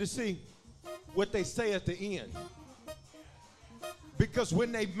I need you to see what they say at the end. Because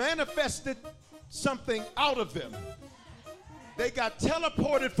when they manifested something out of them, they got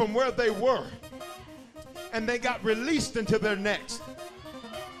teleported from where they were and they got released into their next.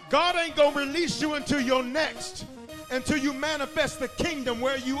 God ain't gonna release you into your next until you manifest the kingdom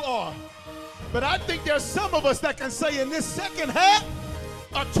where you are. But I think there's some of us that can say in this second half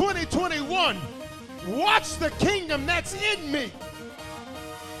of 2021, watch the kingdom that's in me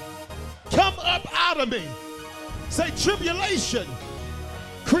come up out of me. Say tribulation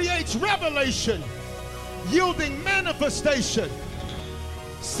creates revelation, yielding manifestation.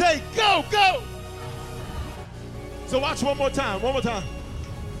 Say go, go. So watch one more time, one more time.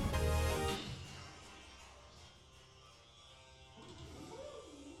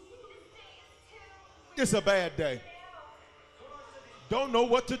 It's a bad day. Don't know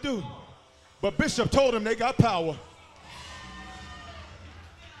what to do. But Bishop told them they got power.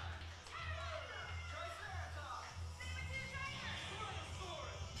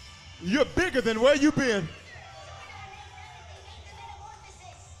 You're bigger than where you've been.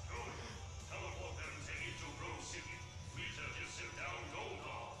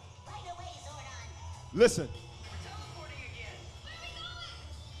 Listen.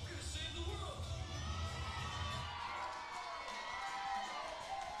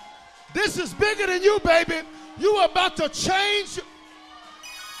 This is bigger than you, baby. You are about to change.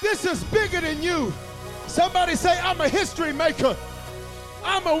 This is bigger than you. Somebody say, I'm a history maker.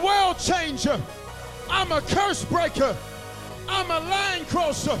 I'm a world changer. I'm a curse breaker. I'm a line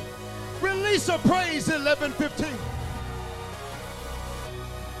crosser. Release a praise 11:15.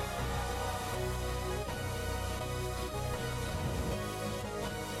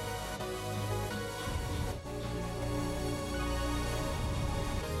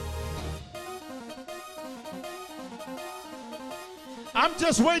 I'm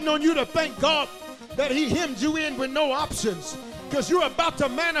just waiting on you to thank God that he hemmed you in with no options, because you're about to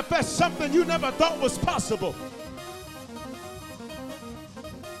manifest something you never thought was possible.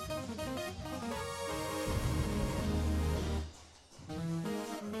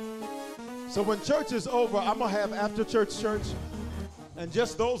 So when church is over, I'm going to have after church. And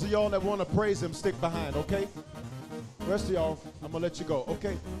just those of y'all that want to praise him, stick behind, okay? The rest of y'all, I'm going to let you go,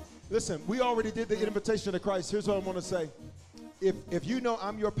 okay? Listen, we already did the invitation to Christ. Here's what I want to say. If you know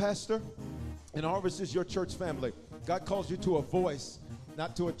I'm your pastor and Harvest is your church family, God calls you to a voice,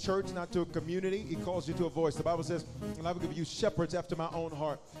 not to a church, not to a community. He calls you to a voice. The Bible says, and I will give you shepherds after my own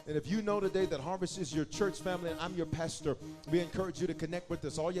heart. And if you know today that Harvest is your church family and I'm your pastor, we encourage you to connect with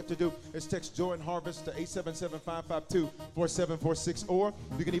us. All you have to do is text Joy and Harvest to 877-552-4746, or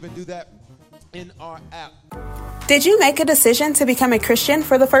you can even do that in our app. Did you make a decision to become a Christian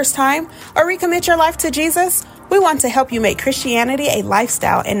for the first time or recommit your life to Jesus? We want to help you make Christianity a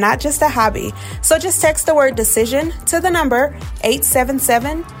lifestyle and not just a hobby. So just text the word decision to the number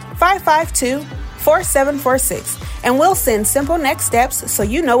 877-552-4746 and we'll send simple next steps so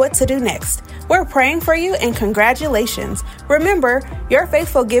you know what to do next. We're praying for you and congratulations. Remember, your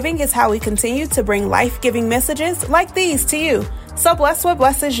faithful giving is how we continue to bring life-giving messages like these to you. So bless what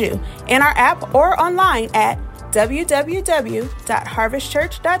blesses you in our app or online at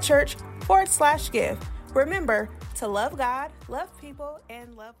www.harvestchurch.church/give. Remember to love God, love people,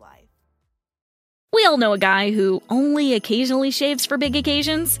 and love life. We all know a guy who only occasionally shaves for big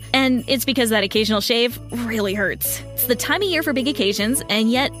occasions, and it's because that occasional shave really hurts. It's the time of year for big occasions, and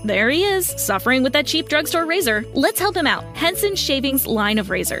yet there he is, suffering with that cheap drugstore razor. Let's help him out. Henson Shaving's line of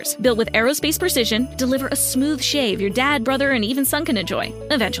razors, built with aerospace precision, deliver a smooth shave your dad, brother, and even son can enjoy,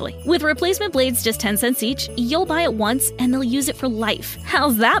 eventually. With replacement blades just 10 cents each, you'll buy it once, and they'll use it for life.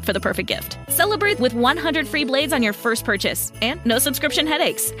 How's that for the perfect gift? Celebrate with 100 free blades on your first purchase, and no subscription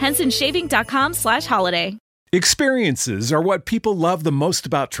headaches. HensonShaving.com/holiday. Experiences are what people love the most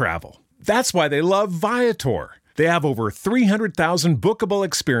about travel. That's why they love Viator. They have over 300,000 bookable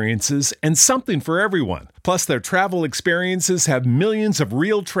experiences and something for everyone. Plus, their travel experiences have millions of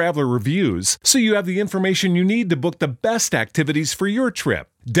real traveler reviews, so you have the information you need to book the best activities for your trip.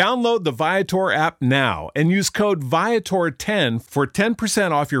 Download the Viator app now and use code Viator10 for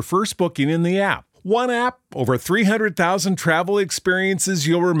 10% off your first booking in the app. One app, over 300,000 travel experiences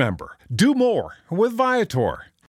you'll remember. Do more with Viator.